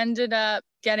 I ended up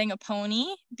getting a pony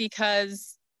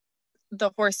because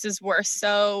the horses were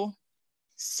so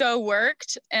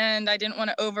worked, and I didn't want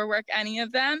to overwork any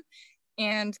of them.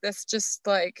 And this just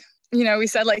like, we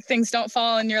said like things don't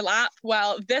fall in your lap.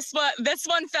 Well, this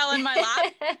one fell in my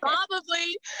lap.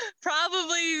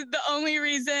 Probably the only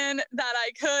reason that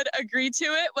I could agree to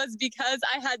it was because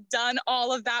I had done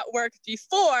all of that work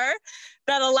before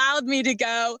that allowed me to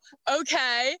go,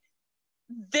 okay,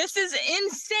 this is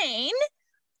insane,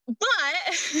 but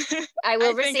I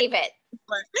will receive it.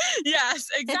 Yes,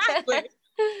 exactly.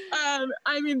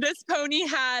 This pony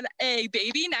had a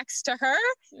baby next to her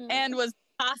and was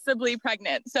possibly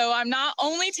pregnant. So I'm not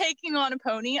only taking on a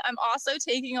pony, I'm also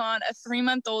taking on a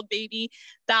 3-month-old baby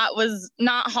that was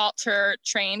not halter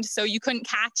trained, so you couldn't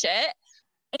catch it.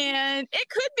 And it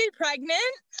could be pregnant.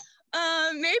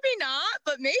 Maybe not,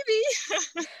 but maybe.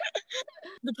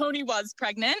 The pony was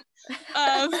pregnant.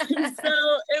 So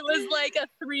it was like a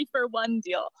 3-for-1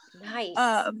 deal. Nice.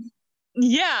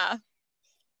 Yeah.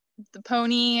 The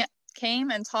pony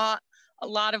came and taught a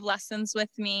lot of lessons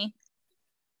with me.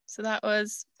 So that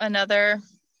was another,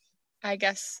 I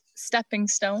guess, stepping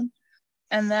stone.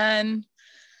 And then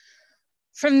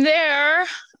from there,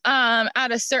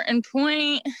 at a certain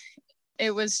point,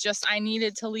 it was just I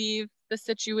needed to leave the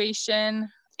situation,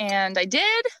 and I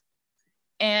did.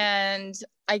 And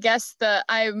I guess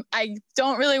I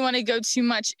don't really want to go too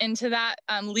much into that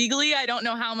legally. I don't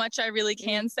know how much I really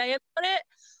can say about it.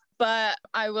 But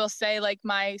I will say like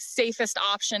my safest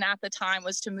option at the time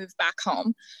was to move back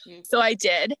home. So I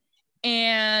did.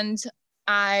 And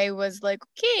I was like,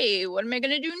 okay, what am I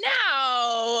going to do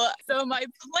now? So my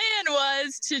plan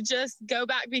was to just go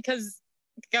back, because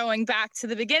going back to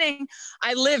the beginning,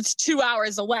 I lived 2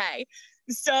 hours away.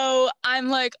 So I'm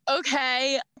like,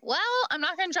 okay, well, I'm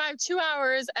not going to drive 2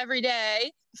 hours every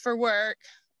day for work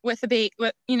with a baby.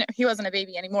 He wasn't a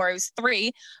baby anymore. He was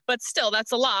 3, but still,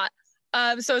 that's a lot.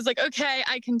 So I was like, okay,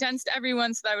 I condensed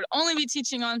everyone so that I would only be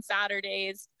teaching on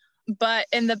Saturdays. But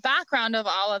in the background of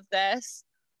all of this,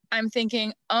 I'm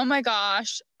thinking, oh my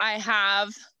gosh, I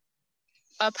have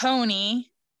a pony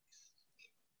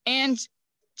and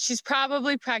she's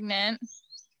probably pregnant.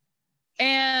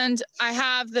 And I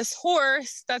have this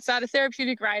horse that's at a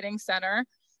therapeutic riding center.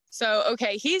 So,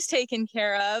 okay, he's taken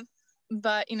care of,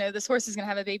 but this horse is going to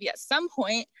have a baby at some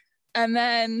point. And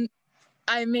then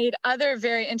I made other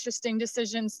very interesting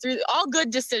decisions through all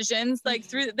good decisions, like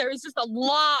there was just a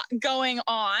lot going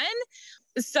on.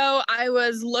 So I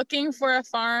was looking for a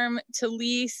farm to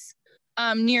lease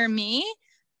near me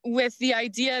with the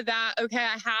idea that, okay,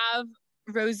 I have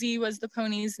Rosie was the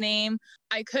pony's name.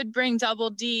 I could bring Double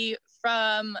D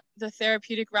from the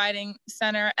therapeutic riding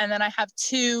center. And then I have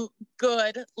 2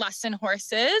 good lesson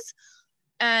horses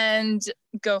and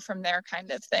go from there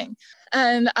kind of thing.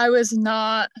 And I was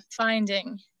not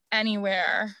finding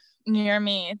anywhere near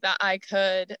me that I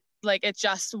could, like, it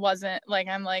just wasn't like,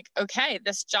 I'm like, okay,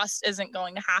 this just isn't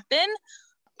going to happen.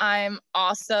 I'm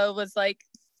also was like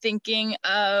thinking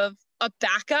of a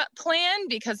backup plan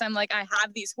because I'm like, I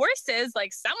have these horses,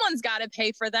 like someone's got to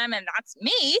pay for them and that's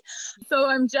me. So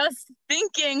I'm just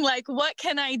thinking like, what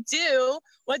can I do?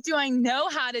 What do I know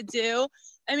how to do?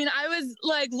 I mean, I was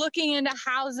like looking into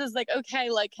houses like,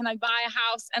 okay, like, can I buy a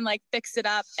house and like fix it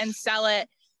up and sell it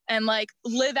and like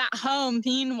live at home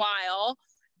meanwhile?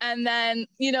 And then,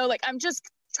 you know, like I'm just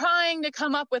trying to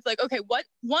come up with like, okay, what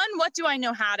do I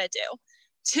know how to do?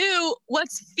 2,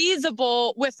 what's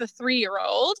feasible with a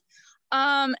 3-year-old?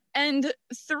 And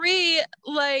 3,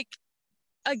 like,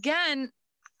 again,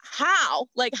 how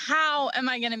am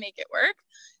I going to make it work?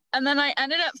 And then I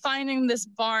ended up finding this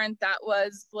barn that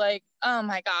was like, oh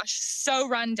my gosh, so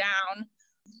run down.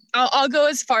 I'll go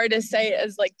as far to say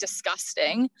as like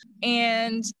disgusting.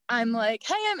 And I'm like,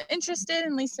 hey, I'm interested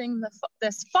in leasing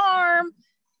this farm.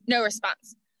 No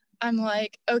response. I'm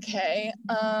like, okay,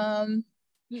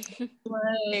 like,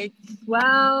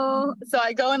 well, so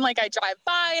I go and like I drive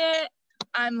by it.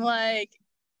 I'm like,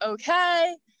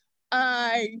 okay.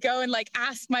 I go and like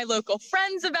ask my local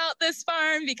friends about this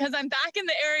farm because I'm back in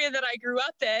the area that I grew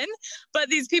up in, but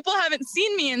these people haven't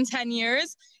seen me in 10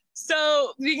 years.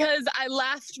 So because I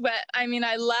left,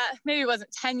 maybe it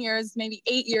wasn't 10 years, maybe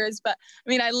 8 years, but I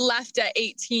mean, I left at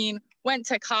 18, went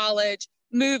to college,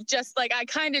 moved just like, I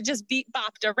kind of just beat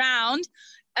bopped around.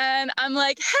 And I'm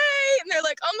like, hey, and they're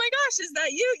like, oh my gosh, is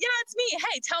that you? Yeah, it's me.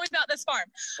 Hey, tell me about this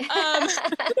farm.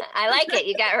 I like it.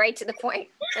 You got right to the point.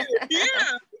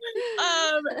 Yeah.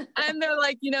 And they're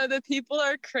like, you know, the people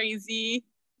are crazy.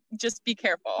 Just be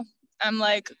careful. I'm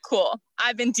like, cool.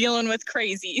 I've been dealing with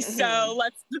crazy. So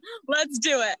let's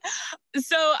do it.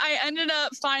 So I ended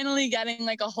up finally getting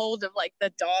like a hold of like the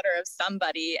daughter of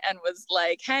somebody and was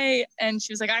like, hey, and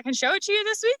she was like, I can show it to you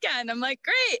this weekend. I'm like,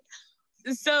 great.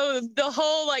 So the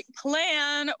whole like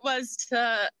plan was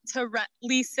to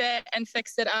lease it and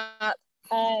fix it up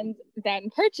and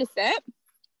then purchase it.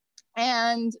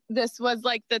 And this was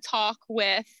like the talk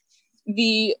with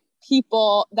the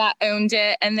people that owned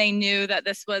it, and they knew that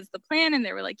this was the plan, and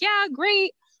they were like, yeah,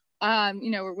 great. You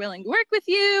know, we're willing to work with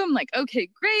you. I'm like, okay,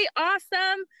 great,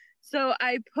 awesome. So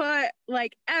I put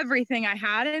like everything I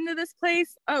had into this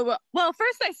place. Oh, well,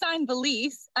 first I signed the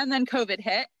lease and then COVID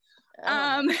hit.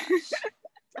 Of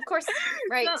course,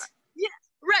 right. So, yeah,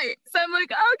 right. So I'm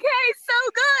like, okay, so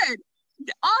good.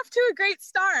 Off to a great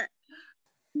start.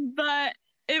 But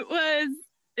it was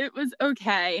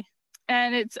okay.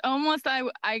 And it's almost,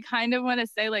 I kind of want to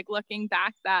say, like, looking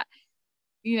back, that,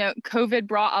 you know, COVID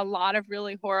brought a lot of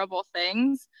really horrible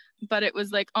things, but it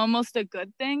was like almost a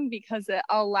good thing because it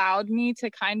allowed me to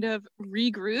kind of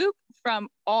regroup from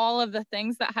all of the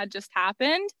things that had just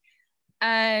happened.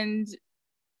 And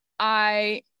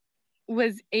I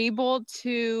was able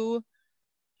to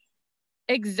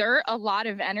exert a lot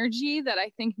of energy that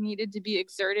I think needed to be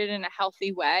exerted in a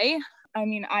healthy way. I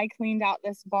mean, I cleaned out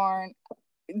this barn.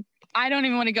 I don't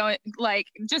even want to go, like,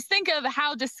 just think of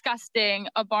how disgusting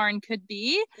a barn could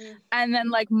be and then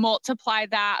like multiply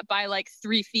that by like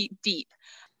 3 feet deep.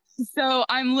 So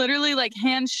I'm literally like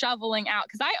hand shoveling out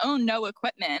because I own no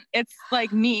equipment. It's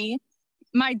like me.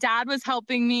 My dad was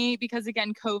helping me because,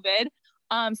 again, COVID.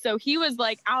 So he was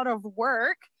like out of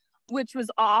work, which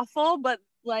was awful, but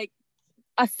like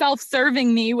a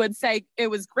self-serving me would say it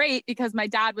was great because my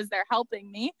dad was there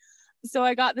helping me. So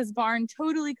I got this barn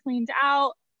totally cleaned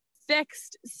out,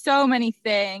 fixed so many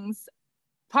things.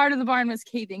 Part of the barn was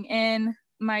caving in.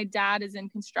 My dad is in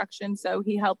construction, so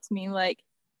he helped me like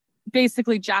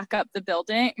basically jack up the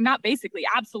building. Not basically,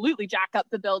 absolutely jack up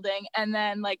the building and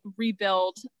then like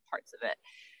rebuild parts of it.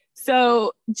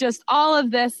 So just all of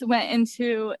this went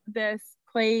into this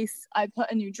place. I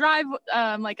put a new drive,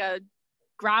 like a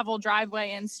gravel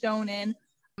driveway and stone in.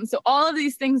 So all of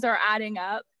these things are adding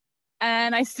up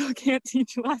and I still can't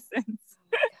teach lessons.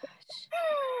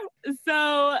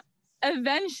 So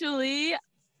eventually,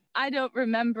 I don't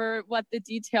remember what the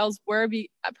details were,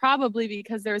 probably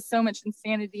because there was so much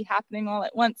insanity happening all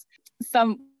at once.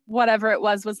 Whatever it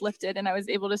was lifted and I was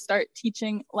able to start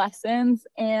teaching lessons.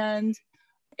 And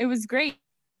it was great.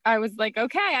 I was like,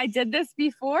 okay, I did this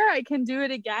before, I can do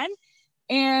it again.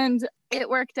 And it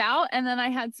worked out. And then I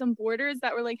had some boarders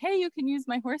that were like, hey, you can use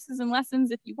my horses in lessons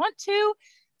if you want to.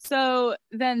 So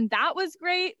then that was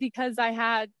great because I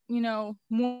had, you know,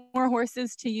 more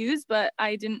horses to use, but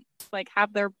I didn't like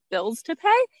have their bills to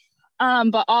pay.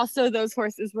 But also those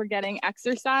horses were getting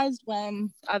exercised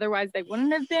when otherwise they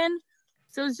wouldn't have been.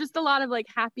 So it was just a lot of like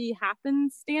happy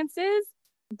happenstances,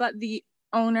 but the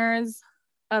owners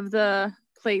of the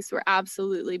place were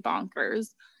absolutely bonkers.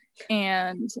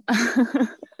 And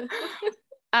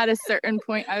at a certain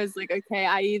point I was like, okay,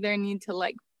 I either need to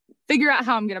like figure out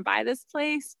how I'm going to buy this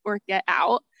place or get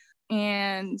out.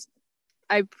 And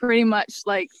I pretty much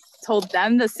like told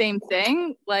them the same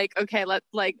thing. Like, okay,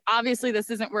 obviously this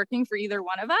isn't working for either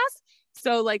one of us.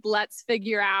 So like, let's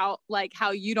figure out like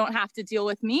how you don't have to deal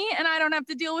with me and I don't have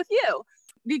to deal with you.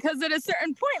 Because at a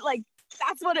certain point, like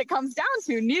that's what it comes down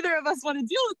to. Neither of us want to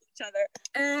deal with each other.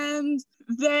 And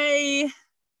they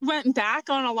went back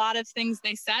on a lot of things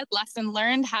they said. Lesson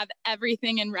learned, have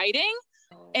everything in writing.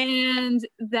 And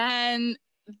then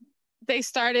they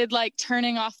started like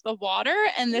turning off the water,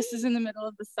 and this is in the middle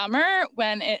of the summer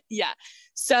when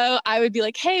so I would be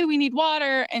like, hey, we need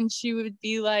water, and she would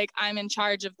be like, I'm in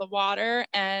charge of the water,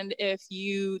 and if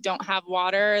you don't have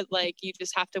water, like you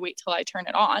just have to wait till I turn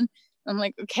it on. I'm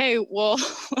like, okay, well,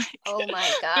 like, oh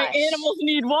my gosh, the animals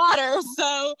need water.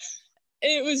 So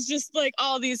it was just like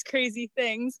all these crazy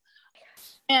things.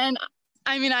 And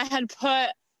I mean, I had put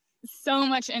so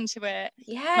much into it.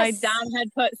 Yes. My dad had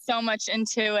put so much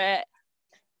into it.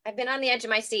 I've been on the edge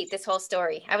of my seat this whole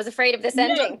story. I was afraid of this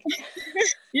ending.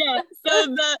 Yeah.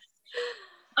 So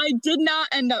I did not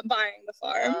end up buying the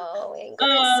farm. Oh,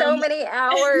 Ingrid, so many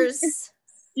hours.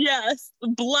 Yes.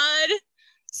 Blood,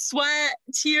 sweat,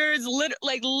 tears,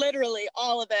 literally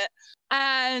all of it.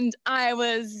 And I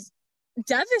was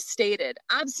devastated,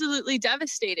 absolutely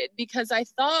devastated, because I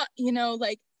thought, you know,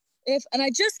 like and I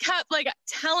just kept like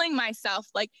telling myself,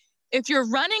 like, if you're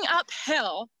running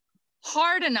uphill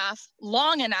hard enough,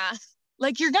 long enough,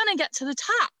 like you're gonna get to the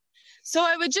top. So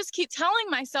I would just keep telling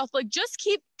myself, like, just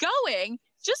keep going.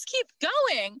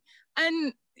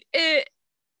 And it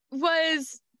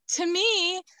was, to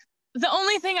me, the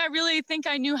only thing I really think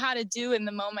I knew how to do in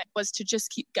the moment was to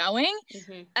just keep going.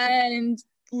 Mm-hmm. And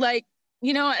like,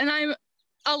 you know, and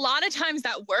a lot of times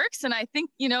that works. And I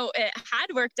think, you know, it had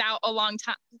worked out a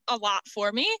lot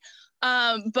for me.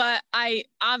 But I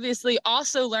obviously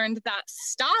also learned that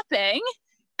stopping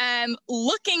and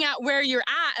looking at where you're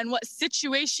at and what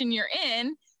situation you're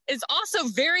in is also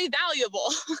very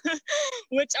valuable,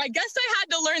 which I guess I had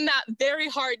to learn that very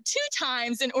hard 2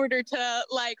 times in order to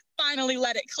like finally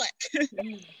let it click.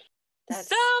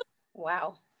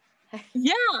 Wow.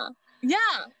 Yeah.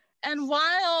 And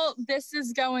while this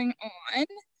is going on,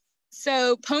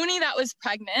 so Pony that was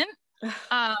pregnant.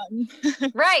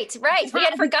 Right. We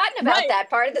had forgotten about that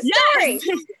part of the story.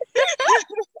 Yes.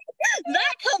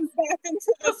 That comes back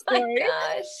into the story.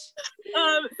 Oh my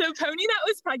gosh. So Pony that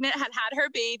was pregnant had her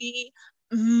baby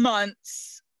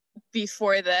months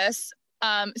before this.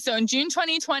 So in June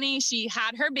 2020, she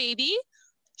had her baby.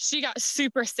 She got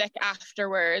super sick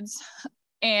afterwards.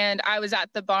 And I was at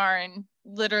the barn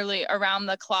literally around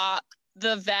the clock.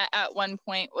 The vet at one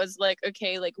point was like,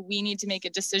 okay, like we need to make a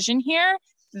decision here.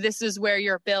 This is where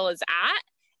your bill is at.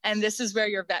 And this is where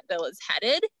your vet bill is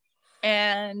headed.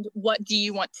 And what do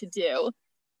you want to do?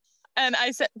 And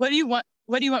I said, what do you want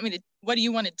me to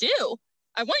do?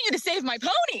 I want you to save my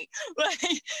pony. Like,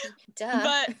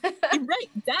 duh.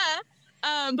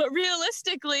 But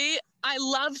realistically, I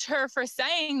loved her for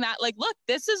saying that, like, look,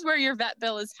 this is where your vet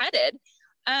bill is headed.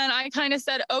 And I kind of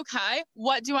said, okay,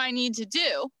 what do I need to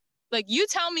do? Like, you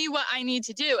tell me what I need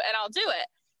to do and I'll do it.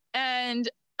 And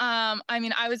I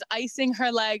mean, I was icing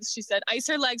her legs. She said, ice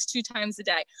her legs 2 times a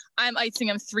day. I'm icing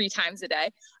them 3 times a day.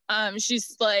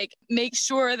 She's like, make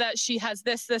sure that she has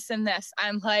this, and this.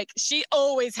 I'm like, she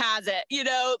always has it. You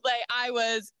know, like I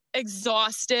was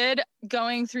exhausted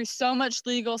going through so much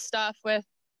legal stuff with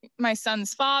my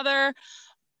son's father,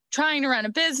 trying to run a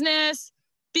business,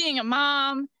 being a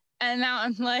mom. And now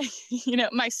I'm like, you know,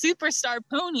 my superstar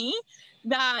pony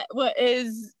that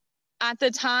is at the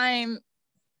time,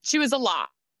 she was a lot.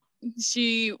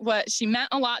 She meant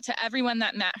a lot to everyone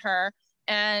that met her.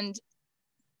 And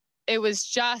it was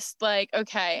just like,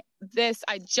 okay,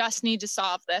 I just need to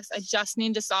solve this.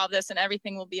 And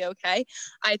everything will be okay.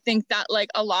 I think that like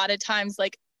a lot of times,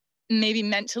 like maybe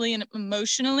mentally and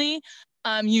emotionally,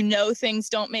 you know, things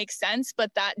don't make sense,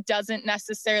 but that doesn't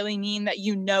necessarily mean that,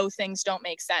 you know, things don't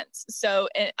make sense. So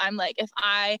I'm like, if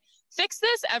I fix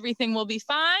this, everything will be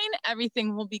fine.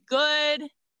 Everything will be good.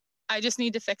 I just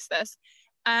need to fix this.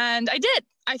 And I did.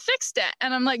 I fixed it.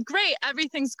 And I'm like, great,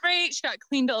 everything's great. She got a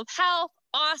clean bill of health.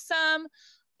 Awesome.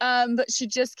 But she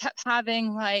just kept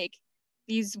having like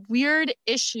these weird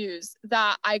issues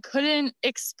that I couldn't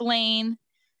explain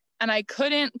and I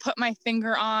couldn't put my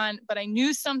finger on, but I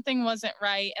knew something wasn't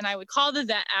right. And I would call the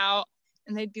vet out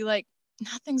and they'd be like,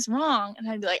 nothing's wrong. And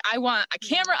I'd be like, I want a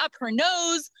camera up her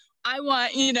nose. I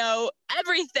want,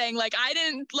 everything. Like, I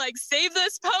didn't like save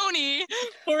this pony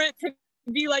for it to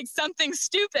be like something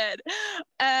stupid.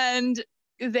 And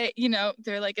they,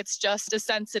 they're like, it's just a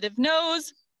sensitive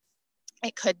nose.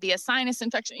 It could be a sinus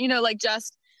infection,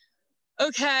 just,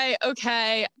 okay.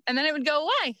 And then it would go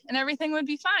away and everything would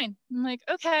be fine. I'm like,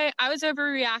 okay, I was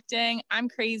overreacting. I'm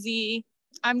crazy.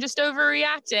 I'm just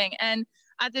overreacting. And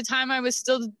at the time I was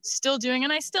still doing,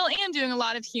 and I still am doing a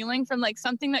lot of healing from like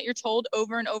something that you're told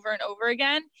over and over and over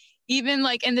again. Even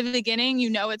like in the beginning,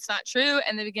 it's not true.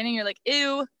 In the beginning, you're like,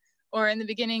 ew. Or in the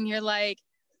beginning, you're like,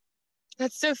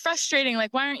 that's so frustrating.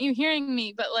 Like, why aren't you hearing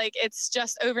me? But like, it's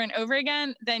just over and over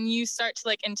again. Then you start to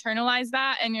like internalize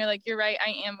that. And you're like, you're right.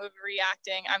 I am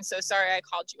overreacting. I'm so sorry I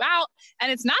called you out.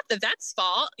 And it's not the vet's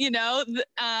fault.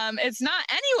 It's not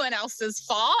anyone else's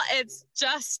fault. It's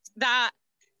just that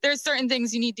there's certain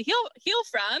things you need to heal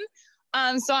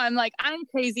from. So I'm like, I'm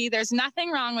crazy. There's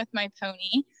nothing wrong with my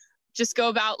pony. Just go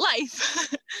about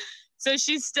life. So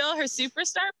she's still her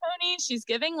superstar pony. She's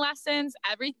giving lessons.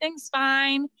 Everything's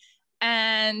fine.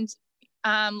 And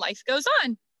life goes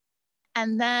on.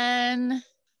 And then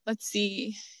let's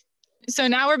see. So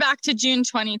now we're back to June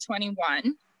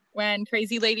 2021 when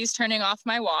Crazy Lady's turning off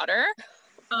my water.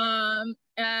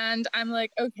 And I'm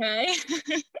like, okay.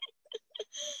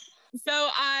 So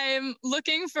I'm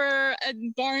looking for a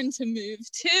barn to move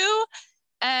to,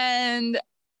 and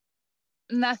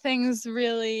nothing's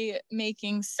really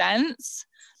making sense.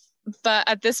 But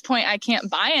at this point, I can't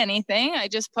buy anything. I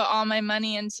just put all my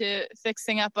money into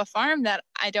fixing up a farm that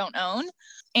I don't own.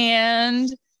 And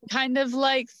kind of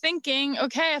like thinking,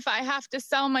 okay, if I have to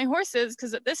sell my horses,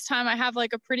 because at this time I have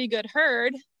like a pretty good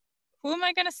herd, who am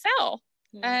I going to sell?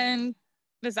 Mm. And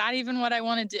is that even what I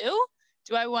want to do?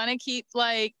 Do I want to keep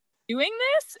like doing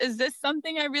this? Is this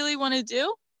something I really want to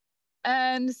do?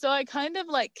 And so I kind of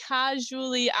like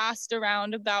casually asked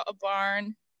around about a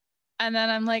barn. And then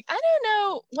I'm like, I don't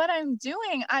know what I'm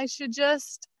doing. I should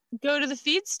just go to the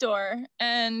feed store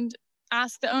and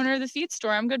ask the owner of the feed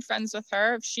store. I'm good friends with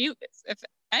her. If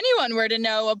anyone were to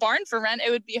know a barn for rent, it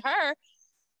would be her.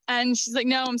 And she's like,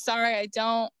 no, I'm sorry, I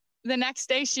don't. The next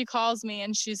day she calls me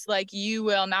and she's like, you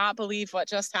will not believe what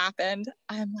just happened.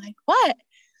 I'm like, what?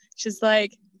 She's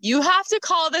like, you have to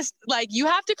call this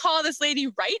lady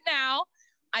right now.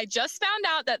 I just found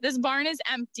out that this barn is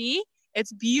empty.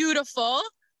 It's beautiful.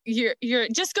 You're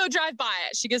just go drive by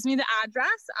it. She gives me the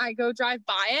address. I go drive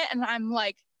by it and I'm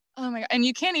like, oh my God. And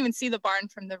you can't even see the barn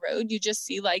from the road. You just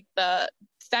see like the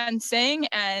fencing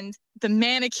and the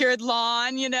manicured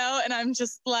lawn, and I'm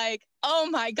just like, oh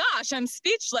my gosh, I'm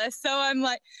speechless. So I'm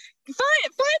like, find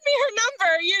me her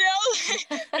number,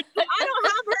 I don't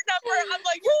have her number. I'm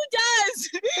like, who does?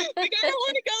 Like, I don't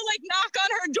want to go like knock on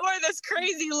her door, this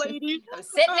crazy lady. I'm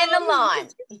sitting in the lawn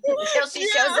until she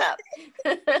shows up.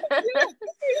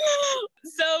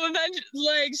 So eventually,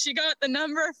 like, she got the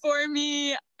number for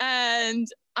me and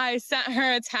I sent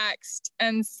her a text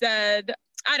and said,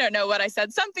 I don't know what I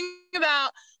said, something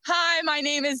about, hi, my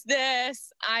name is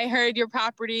this. I heard your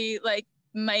property, like,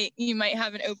 you might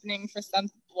have an opening for some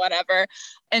whatever.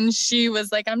 And she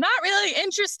was like, I'm not really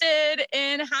interested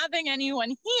in having anyone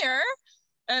here.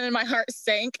 And then my heart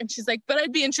sank and she's like, but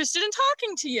I'd be interested in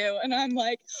talking to you. And I'm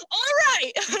like, all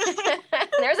right.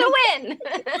 There's a win.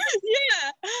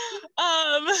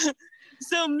 Yeah.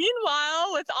 So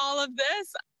meanwhile, with all of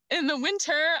this, in the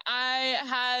winter, I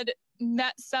had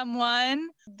met someone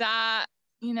that,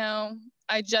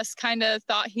 I just kind of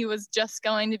thought he was just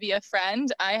going to be a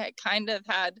friend. I kind of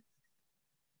had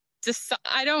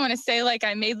I don't want to say like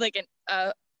I made like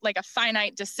a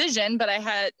finite decision, but I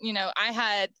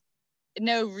had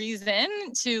no reason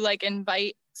to like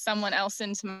invite someone else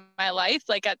into my life.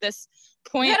 Like at this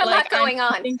point, you had a lot going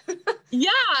on. Yeah.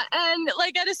 And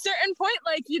like at a certain point,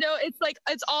 like, it's like,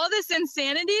 it's all this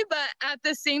insanity, but at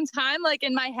the same time, like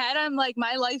in my head, I'm like,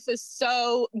 my life is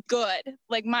so good.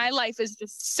 Like my life is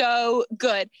just so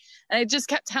good. And I just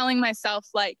kept telling myself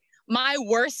like, my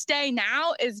worst day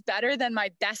now is better than my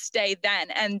best day then.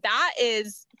 And that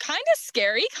is kind of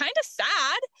scary, kind of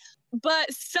sad, but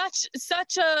such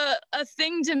a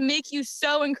thing to make you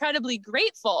so incredibly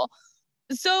grateful.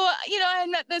 So, I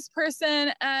met this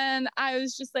person and I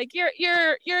was just like, you're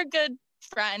a good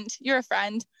friend. You're a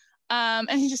friend. And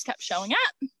he just kept showing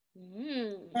up.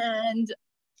 And,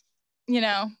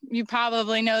 you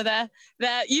probably know that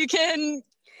you can,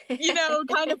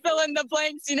 kind of fill in the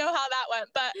blanks, how that went.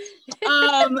 But,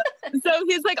 so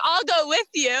he's like, I'll go with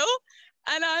you.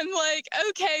 And I'm like,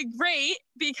 okay, great.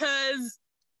 Because,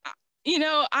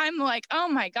 I'm like, oh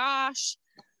my gosh,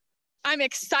 I'm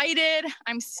excited.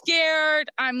 I'm scared.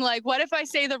 I'm like, what if I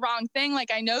say the wrong thing?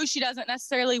 Like, I know she doesn't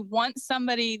necessarily want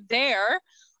somebody there.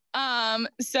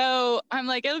 So I'm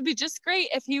like, it would be just great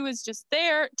if he was just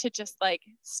there to just like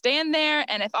stand there.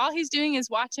 And if all he's doing is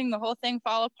watching the whole thing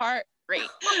fall apart, great.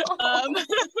 That's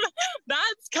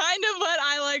kind of what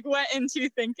I like went into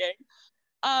thinking.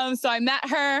 So I met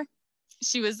her.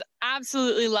 She was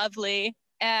absolutely lovely.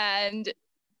 And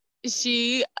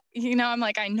she, I'm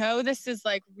like, I know this is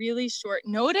like really short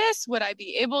notice. Would I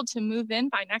be able to move in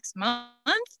by next month?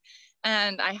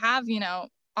 And I have,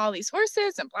 all these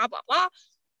horses and blah, blah, blah.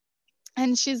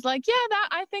 And she's like, yeah,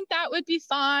 I think that would be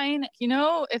fine.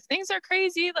 If things are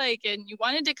crazy, like, and you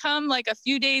wanted to come like a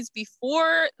few days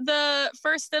before the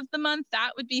first of the month,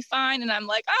 that would be fine. And I'm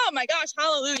like, oh my gosh,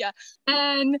 hallelujah.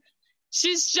 And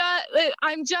she's just,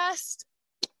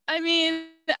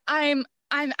 I'm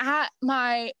at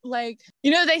my, like,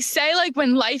 they say like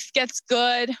when life gets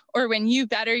good or when you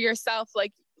better yourself,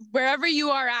 like wherever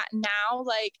you are at now,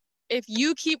 like if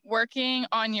you keep working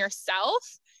on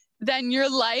yourself, then your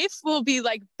life will be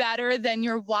like better than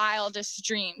your wildest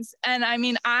dreams. And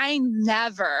I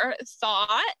never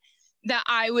thought that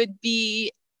I would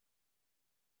be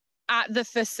at the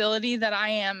facility that I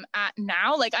am at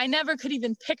now. Like I never could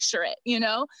even picture it,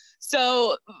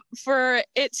 So for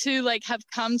it to like have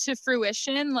come to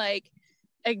fruition, like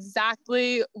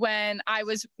exactly when I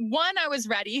was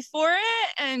ready for it,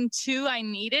 and 2, I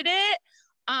needed it.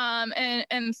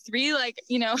 And 3, like,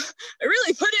 I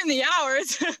really put in the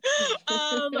hours.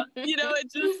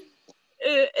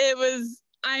 It was,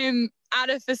 I'm at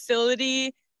a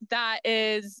facility that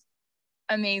is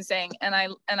amazing. And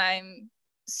I'm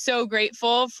so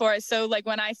grateful for it. So like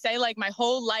when I say like my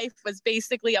whole life was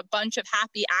basically a bunch of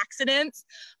happy accidents,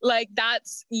 like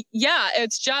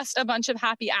it's just a bunch of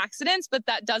happy accidents, but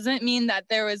that doesn't mean that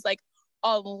there was like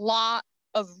a lot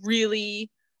of really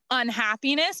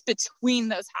unhappiness between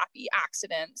those happy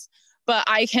accidents. But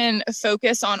I can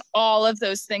focus on all of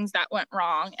those things that went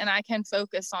wrong, and I can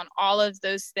focus on all of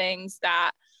those things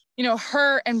that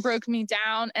hurt and broke me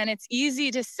down. And it's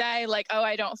easy to say like, oh,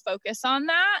 I don't focus on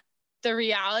that. The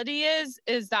reality is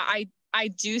that I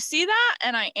do see that,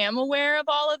 and I am aware of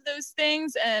all of those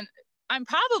things, and I'm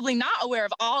probably not aware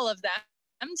of all of them,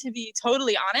 to be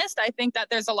totally honest. I think that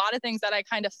there's a lot of things that I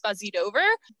kind of fuzzied over,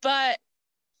 but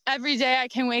every day I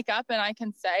can wake up and I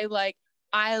can say like,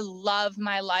 I love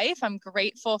my life. I'm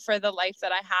grateful for the life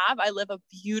that I have. I live a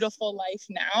beautiful life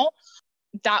now.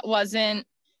 That wasn't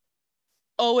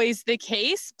always the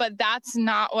case, but that's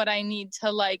not what I need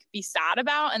to like be sad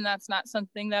about, and that's not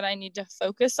something that I need to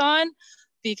focus on,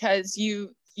 because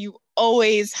you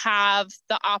always have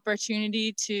the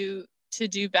opportunity to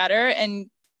do better. And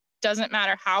doesn't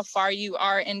matter how far you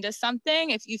are into something.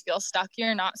 If you feel stuck,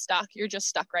 you're not stuck. You're just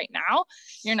stuck right now.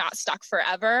 You're not stuck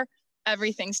forever.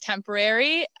 Everything's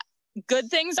temporary. Good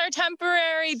things are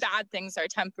temporary. Bad things are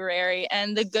temporary.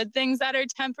 And the good things that are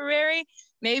temporary,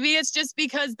 maybe it's just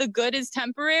because the good is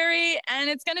temporary and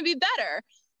it's going to be better.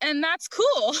 And that's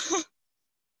cool.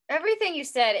 Everything you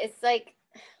said, it's like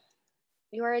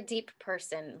you're a deep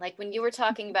person. Like when you were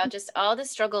talking about just all the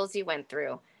struggles you went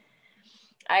through,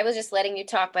 I was just letting you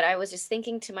talk, but I was just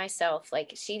thinking to myself,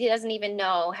 like, she doesn't even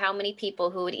know how many people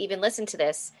who would even listen to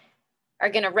this are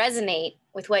going to resonate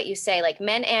with what you say, like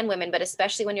men and women, but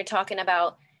especially when you're talking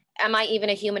about, am I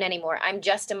even a human anymore? I'm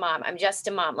just a mom. I'm just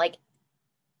a mom. Like,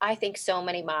 I think so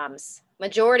many moms,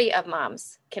 majority of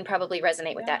moms can probably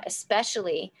resonate with that,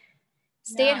 especially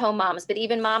stay-at-home moms, but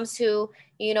even moms who,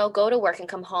 go to work and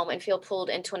come home and feel pulled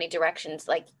in 20 directions.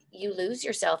 Like, you lose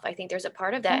yourself. I think there's a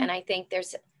part of that. And I think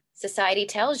society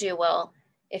tells you, well,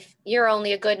 if you're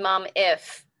only a good mom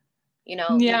if you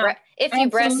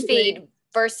breastfeed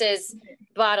versus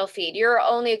bottle feed, you're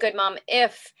only a good mom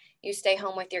if you stay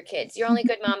home with your kids, you're only a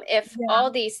good mom if all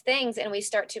these things. And we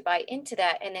start to buy into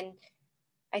that. And then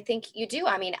I think you do.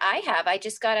 I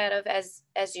just got out of,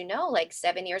 as you know, like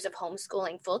 7 years of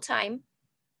homeschooling full time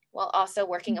while also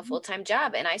working a full-time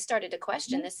job. And I started to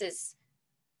question, this is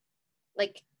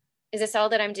like, is this all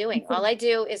that I'm doing? All I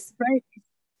do is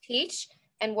teach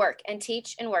and work and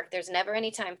teach and work. There's never any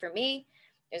time for me.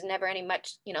 There's never any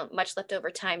much leftover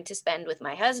time to spend with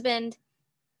my husband.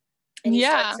 And you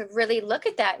start to really look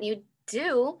at that, and you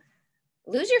do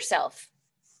lose yourself.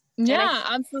 Yeah,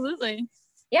 absolutely.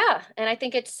 Yeah. And I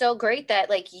think it's so great that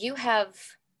like you have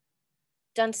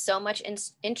done so much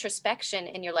introspection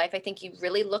in your life. I think you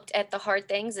really looked at the hard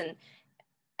things, and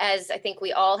as I think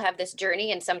we all have this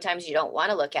journey, and sometimes you don't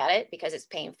want to look at it because it's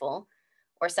painful,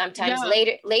 or sometimes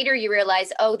later you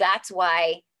realize, oh, that's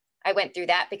why I went through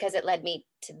that, because it led me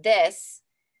to this.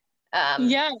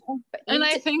 And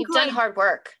I think you've done hard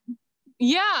work.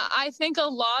 Yeah, I think a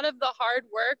lot of the hard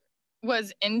work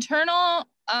was internal.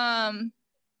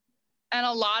 And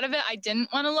a lot of it I didn't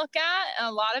want to look at. And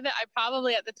a lot of it I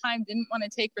probably at the time didn't want to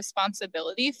take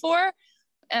responsibility for.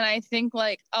 And I think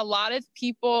like a lot of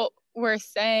people were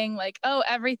saying like, oh,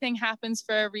 everything happens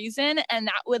for a reason. And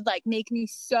that would like make me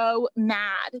so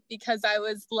mad, because I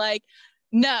was like,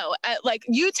 no, like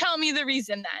you tell me the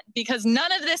reason then, because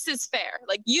none of this is fair.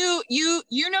 Like you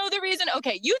know the reason.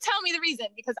 Okay, you tell me the reason,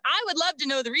 because I would love to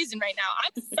know the reason right now.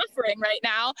 I'm suffering right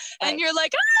now. And you're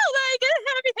like, oh, like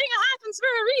everything happens for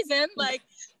a reason. Like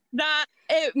that,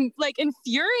 it like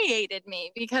infuriated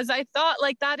me, because I thought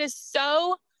like that is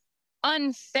so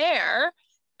unfair.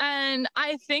 And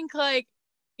I think like,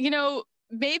 you know,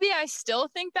 maybe I still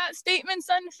think that statement's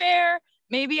unfair.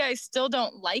 Maybe I still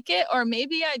don't like it, or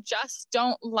maybe I just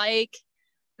don't like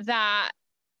that,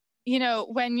 you know,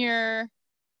 when you're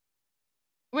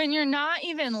not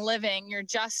even living, you're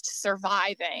just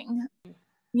surviving.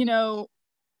 You know,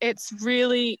 it's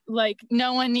really like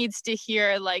no one needs to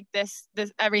hear like this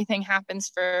everything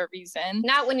happens for a reason.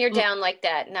 Not when you're down like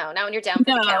that. No, not when you're down for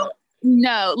the count.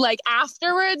 No, like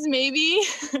afterwards, maybe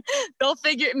you'll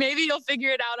figure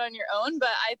it out on your own. But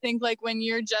I think like when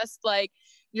you're just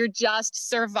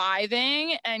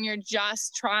surviving and you're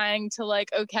just trying to like,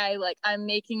 okay, like I'm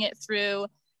making it through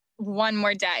one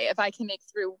more day. If I can make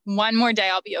through one more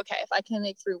day, I'll be okay. If I can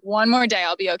make through one more day,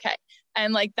 I'll be okay.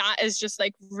 And like that is just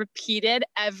like repeated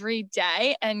every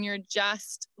day. And you're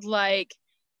just like,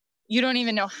 you don't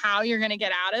even know how you're going to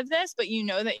get out of this, but you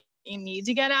know that you need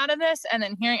to get out of this. And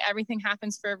then hearing everything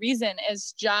happens for a reason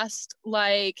is just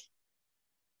like,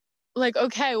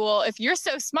 okay, well, if you're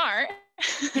so smart,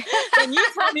 then you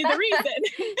tell me the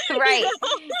reason. Right.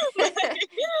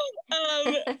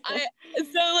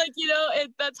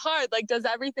 That's hard. Like, does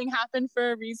everything happen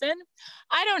for a reason?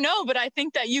 I don't know, but I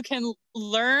think that you can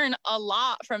learn a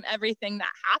lot from everything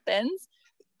that happens.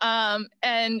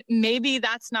 And maybe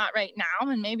that's not right now,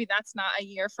 and maybe that's not a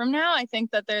year from now. I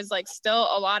think that there's like still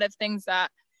a lot of things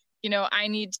that, you know, I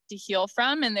need to heal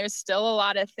from. And there's still a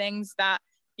lot of things that,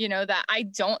 you know, that I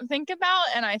don't think about.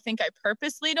 And I think I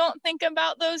purposely don't think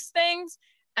about those things.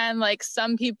 And like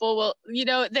some people will, you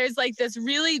know, there's like this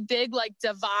really big like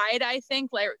divide, I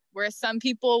think, like where some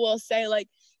people will say like,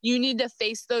 you need to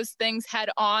face those things head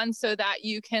on so that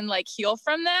you can like heal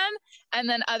from them. And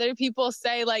then other people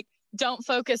say like, don't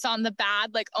focus on the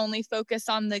bad, like only focus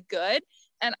on the good.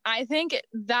 And I think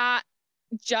that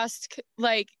just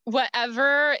like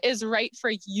whatever is right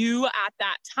for you at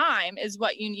that time is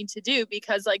what you need to do,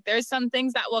 because like there's some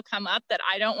things that will come up that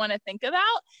I don't want to think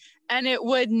about, and it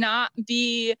would not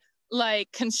be like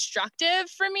constructive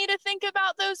for me to think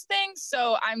about those things.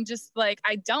 So I'm just like,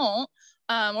 I don't,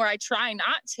 or I try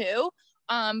not to.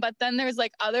 But then there's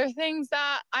like other things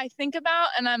that I think about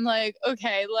and I'm like,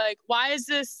 okay, like, why is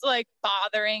this like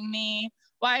bothering me?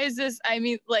 Why is this, I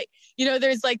mean, like, you know,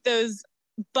 there's like those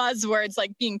buzzwords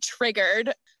like being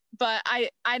triggered, but I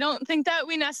don't think that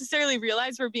we necessarily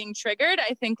realize we're being triggered.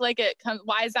 I think like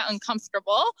why is that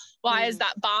uncomfortable? Why is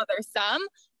that bothersome?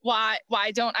 Why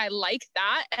don't I like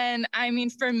that? And I mean,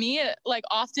 for me, it like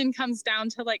often comes down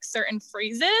to like certain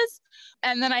phrases.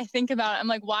 And then I think about it, I'm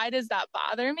like, why does that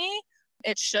bother me?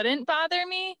 It shouldn't bother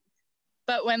me.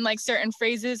 But when like certain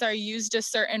phrases are used a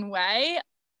certain way,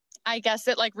 I guess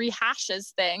it like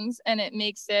rehashes things and it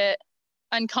makes it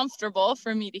uncomfortable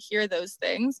for me to hear those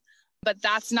things. But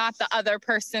that's not the other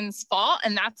person's fault,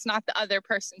 and that's not the other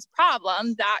person's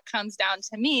problem. That comes down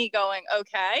to me going,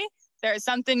 okay, there's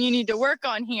something you need to work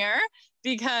on here,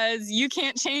 because you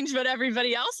can't change what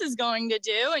everybody else is going to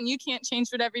do, and you can't change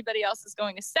what everybody else is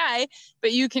going to say,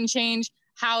 but you can change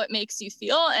how it makes you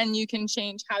feel, and you can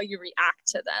change how you react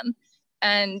to them.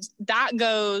 And that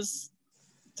goes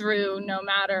through no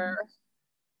matter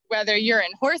whether you're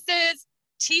in horses,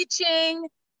 teaching,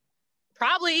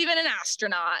 probably even an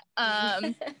astronaut.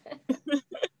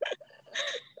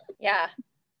 Yeah,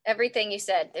 everything you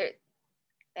said there.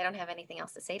 I don't have anything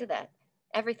else to say to that.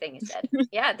 Everything you said.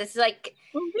 Yeah, this is like,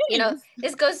 you know,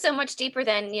 this goes so much deeper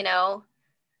than, you know,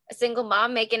 a single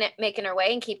mom making her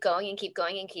way and keep going and keep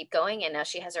going and keep going. And now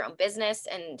she has her own business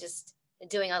and just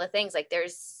doing all the things. Like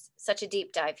there's such a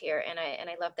deep dive here. And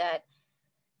I love that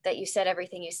you said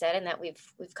everything you said and that we've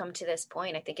come to this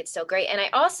point. I think it's so great. And I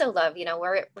also love, you know,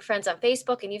 we're friends on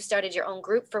Facebook and you've started your own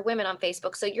group for women on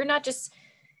Facebook. So you're not just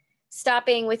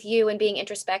stopping with you and being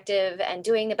introspective and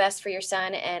doing the best for your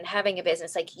son and having a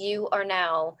business, like you are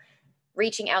now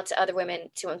reaching out to other women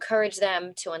to encourage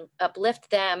them, to uplift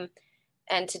them,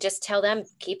 and to just tell them,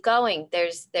 keep going.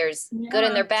 There's good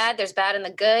and there's bad, there's bad and the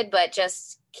good, but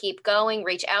just keep going,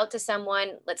 reach out to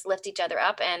someone, let's lift each other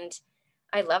up. And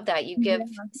I love that. You give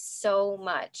so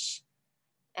much.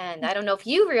 And I don't know if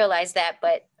you realize that,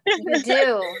 but you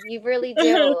do. You really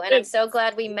do. And I'm so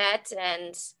glad we met.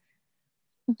 And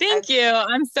thank you.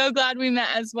 I'm so glad we met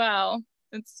as well.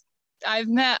 I've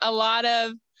met a lot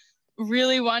of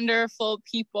really wonderful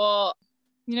people,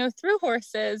 through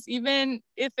horses, even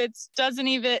if it's just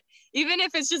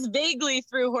vaguely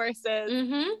through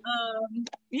horses.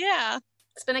 Yeah.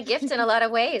 It's been a gift in a lot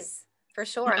of ways, for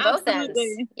sure. On both ends.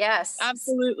 Yes.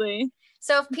 Absolutely.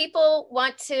 So if people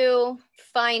want to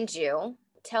find you,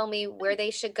 tell me where they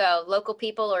should go, local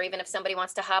people, or even if somebody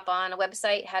wants to hop on a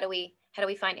website, how do we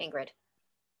find Ingrid?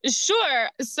 Sure.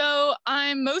 So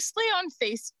I'm mostly on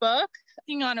Facebook,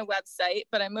 working on a website,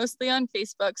 but I'm mostly on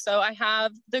Facebook. So I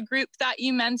have the group that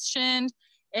you mentioned.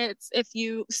 If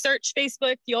you search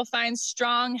Facebook, you'll find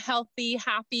Strong, Healthy,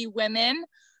 Happy Women.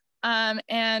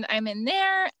 And I'm in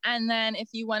there. And then if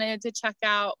you wanted to check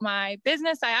out my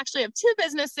business, I actually have two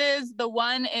businesses. The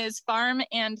one is Farm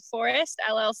and Forest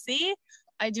LLC.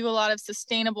 I do a lot of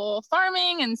sustainable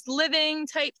farming and living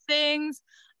type things,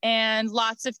 and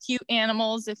lots of cute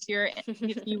animals if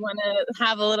you want to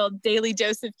have a little daily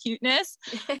dose of cuteness.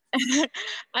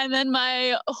 And then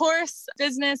my horse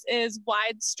business is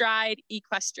Wide Stride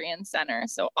Equestrian Center.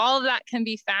 So all of that can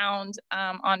be found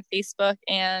on Facebook,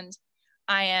 and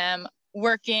I am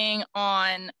working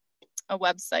on a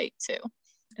website too.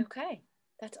 Okay,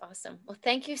 that's awesome. Well,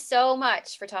 thank you so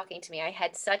much for talking to me. I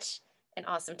had such an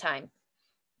awesome time.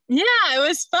 Yeah, it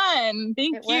was fun.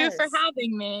 Thank you for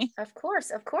having me. Of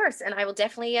course. And I will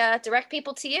definitely direct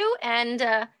people to you, and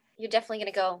you're definitely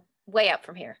going to go way up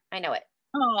from here. I know it.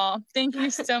 Oh, thank you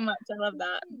so much. I love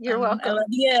that. You're welcome. I love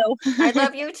you. I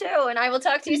love you too. And I will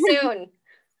talk to you soon.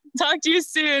 Talk to you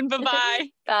soon. Bye-bye.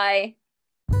 Bye.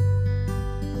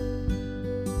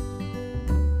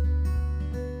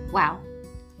 Wow,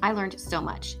 I learned so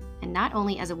much, and not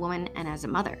only as a woman and as a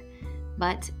mother,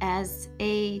 but as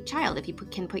a child, if you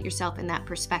can put yourself in that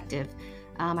perspective.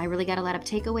 I really got a lot of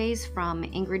takeaways from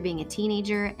Ingrid being a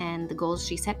teenager and the goals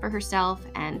she set for herself,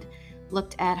 and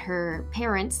looked at her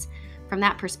parents from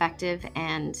that perspective,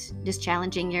 and just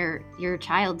challenging your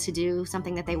child to do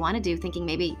something that they want to do, thinking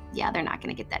maybe, they're not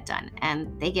going to get that done,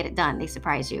 and they get it done. They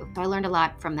surprise you. So I learned a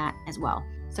lot from that as well.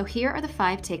 So here are the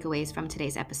 5 takeaways from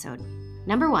today's episode.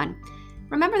 Number 1,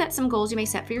 remember that some goals you may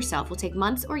set for yourself will take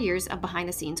months or years of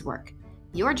behind-the-scenes work.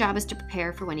 Your job is to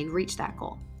prepare for when you reach that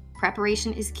goal.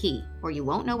 Preparation is key, or you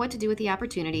won't know what to do with the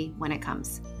opportunity when it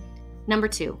comes. Number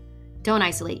 2, don't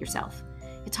isolate yourself.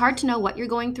 It's hard to know what you're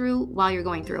going through while you're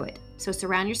going through it, so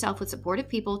surround yourself with supportive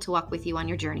people to walk with you on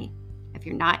your journey. If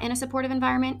you're not in a supportive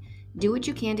environment, do what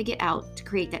you can to get out to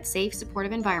create that safe,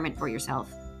 supportive environment for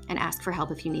yourself, and ask for help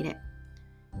if you need it.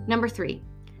 Number 3,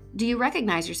 do you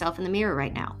recognize yourself in the mirror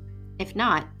right now? If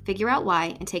not, figure out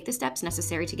why and take the steps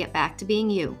necessary to get back to being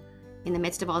you in the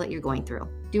midst of all that you're going through.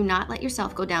 Do not let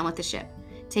yourself go down with the ship.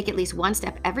 Take at least one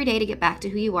step every day to get back to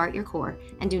who you are at your core,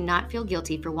 and do not feel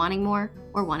guilty for wanting more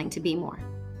or wanting to be more.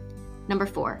 Number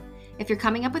 4, if you're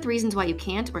coming up with reasons why you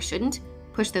can't or shouldn't,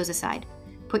 push those aside.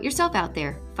 Put yourself out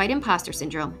there, fight imposter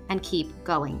syndrome, and keep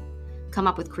going. Come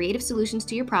up with creative solutions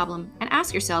to your problem, and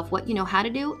ask yourself what you know how to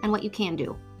do and what you can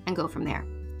do, and go from there.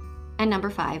 And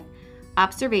number 5,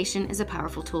 observation is a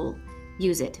powerful tool.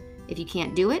 Use it. If you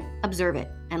can't do it, observe it,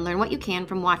 and learn what you can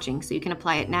from watching so you can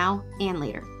apply it now and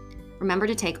later. Remember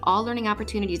to take all learning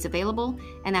opportunities available,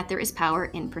 and that there is power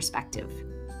in perspective.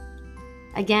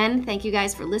 Again, thank you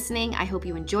guys for listening. I hope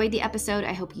you enjoyed the episode.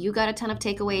 I hope you got a ton of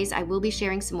takeaways. I will be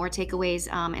sharing some more takeaways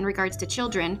in regards to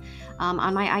children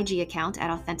on my IG account at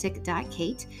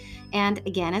authentic.kate. And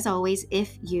again, as always,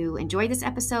 if you enjoyed this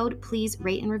episode, please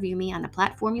rate and review me on the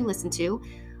platform you listen to.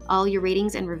 All your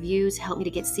ratings and reviews help me to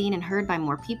get seen and heard by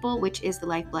more people, which is the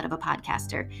lifeblood of a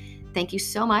podcaster. Thank you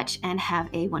so much, and have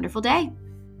a wonderful day.